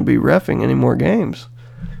not going to be reffing any more games.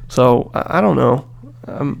 So I don't know.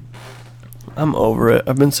 I'm over it.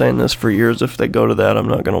 I've been saying this for years. If they go to that, I'm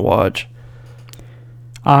not going to watch.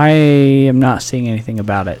 I am not seeing anything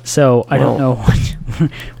about it, so I don't know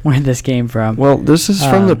where this came from. Well, this is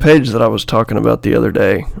from the page that I was talking about the other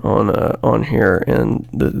day on here, and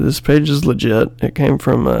this page is legit. It came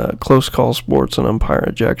from Close Call Sports and Umpire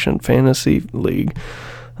Ejection Fantasy League,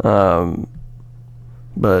 but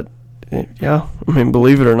yeah, I mean,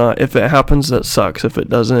 believe it or not, if it happens, that sucks. If it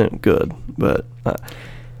doesn't, good. But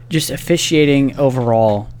just officiating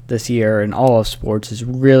overall this year in all of sports is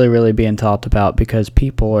really, really being talked about because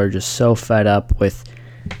people are just so fed up with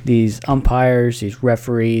these umpires, these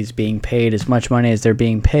referees being paid as much money as they're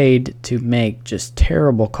being paid to make just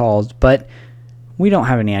terrible calls. But we don't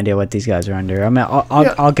have any idea what these guys are under. I mean,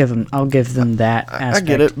 I'll give them that aspect. I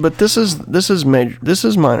get it, but this is major. This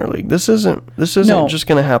is minor league. This isn't just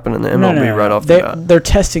going to happen in the MLB right off the bat. They're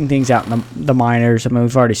testing things out in the minors. I mean,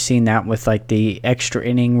 we've already seen that with like the extra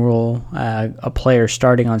inning rule, a player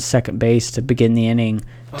starting on second base to begin the inning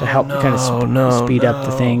to help speed up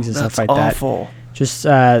the things and stuff like awful. That. Just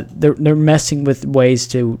they're messing with ways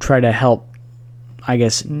to try to help, I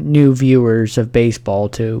guess, new viewers of baseball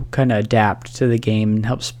to kind of adapt to the game and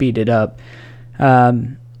help speed it up. I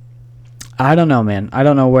don't know, man. I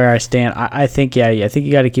don't know where I stand. I think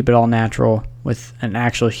you got to keep it all natural with an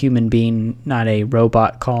actual human being, not a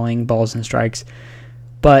robot calling balls and strikes.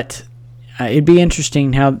 But it'd be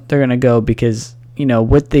interesting how they're going to go because,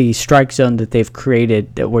 with the strike zone that they've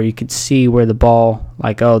created, that where you could see where the ball,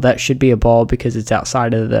 like, oh, that should be a ball because it's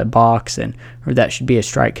outside of the box, or that should be a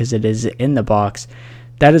strike because it is in the box.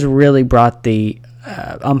 That has really brought the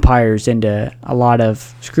umpires into a lot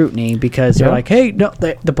of scrutiny because they're like, hey, no,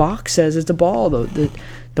 the box says it's a ball.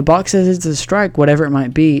 The box says it's a strike, whatever it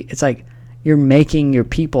might be. It's like you're making your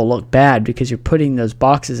people look bad because you're putting those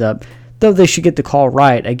boxes up. Though they should get the call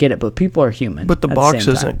right, I get it, but people are human. But the box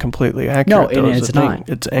isn't completely accurate. No, it's not.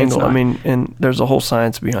 It's angled. I mean, and there's a whole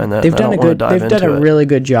science behind that. They've done a really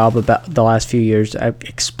good job about the last few years of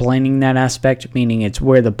explaining that aspect, meaning it's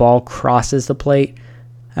where the ball crosses the plate,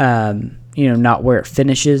 not where it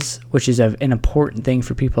finishes, which is an important thing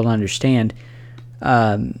for people to understand.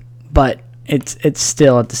 But it's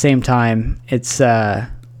still at the same time, it's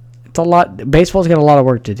a lot. Baseball's got a lot of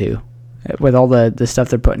work to do. With all the stuff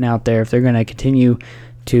they're putting out there, if they're going to continue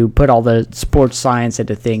to put all the sports science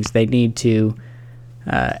into things, they need to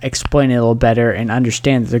explain it a little better and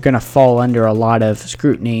understand that they're going to fall under a lot of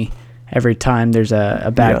scrutiny every time there's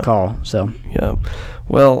a bad call. So yeah,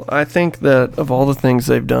 well, I think that of all the things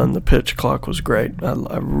they've done, the pitch clock was great.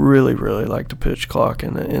 I really, really like the pitch clock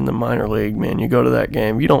in the minor league. Man, you go to that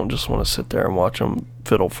game, you don't just want to sit there and watch them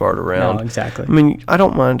fiddle fart around. No, exactly. I mean, I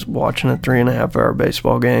don't mind watching a 3.5-hour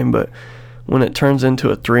baseball game, but when it turns into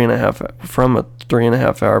a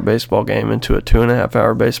 3.5-hour baseball game into a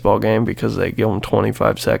 2.5-hour baseball game because they give them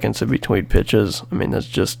 25 seconds in between pitches, I mean,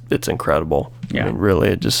 it's incredible. Yeah. I mean, really,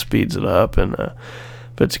 it just speeds it up. And if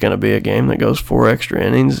it's going to be a game that goes 4 extra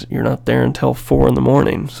innings, you're not there until 4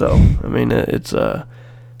 a.m. So, I mean, it's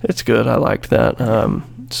good. I liked that.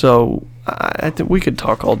 So I think we could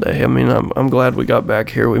talk all day. I mean, I'm glad we got back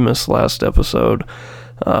here. We missed the last episode.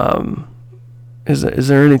 Is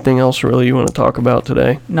there anything else really you want to talk about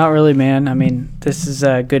today? Not really, man. I mean, this is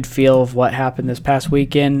a good feel of what happened this past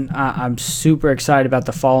weekend. I'm super excited about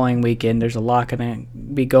the following weekend. There's a lot going to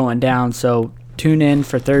be going down, so tune in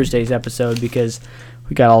for Thursday's episode because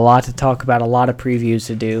we got a lot to talk about, a lot of previews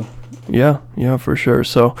to do. Yeah, for sure.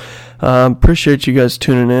 So appreciate you guys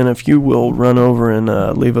tuning in. If you will run over and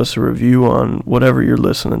leave us a review on whatever you're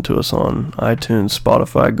listening to us on, iTunes,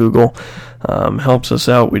 Spotify, Google, helps us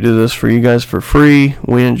out. We do this for you guys for free.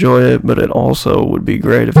 We enjoy it, but it also would be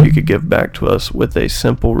great if you could give back to us with a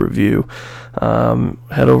simple review.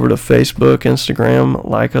 Head over to Facebook, Instagram,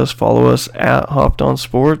 like us, follow us at Hopped On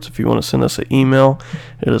Sports. If you want to send us an email,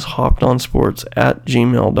 it is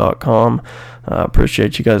hoppedonsports@gmail.com.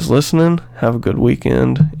 Appreciate you guys listening. Have a good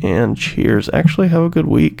weekend and cheers. Actually, have a good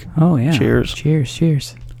week. Oh, yeah. Cheers.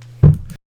 Cheers.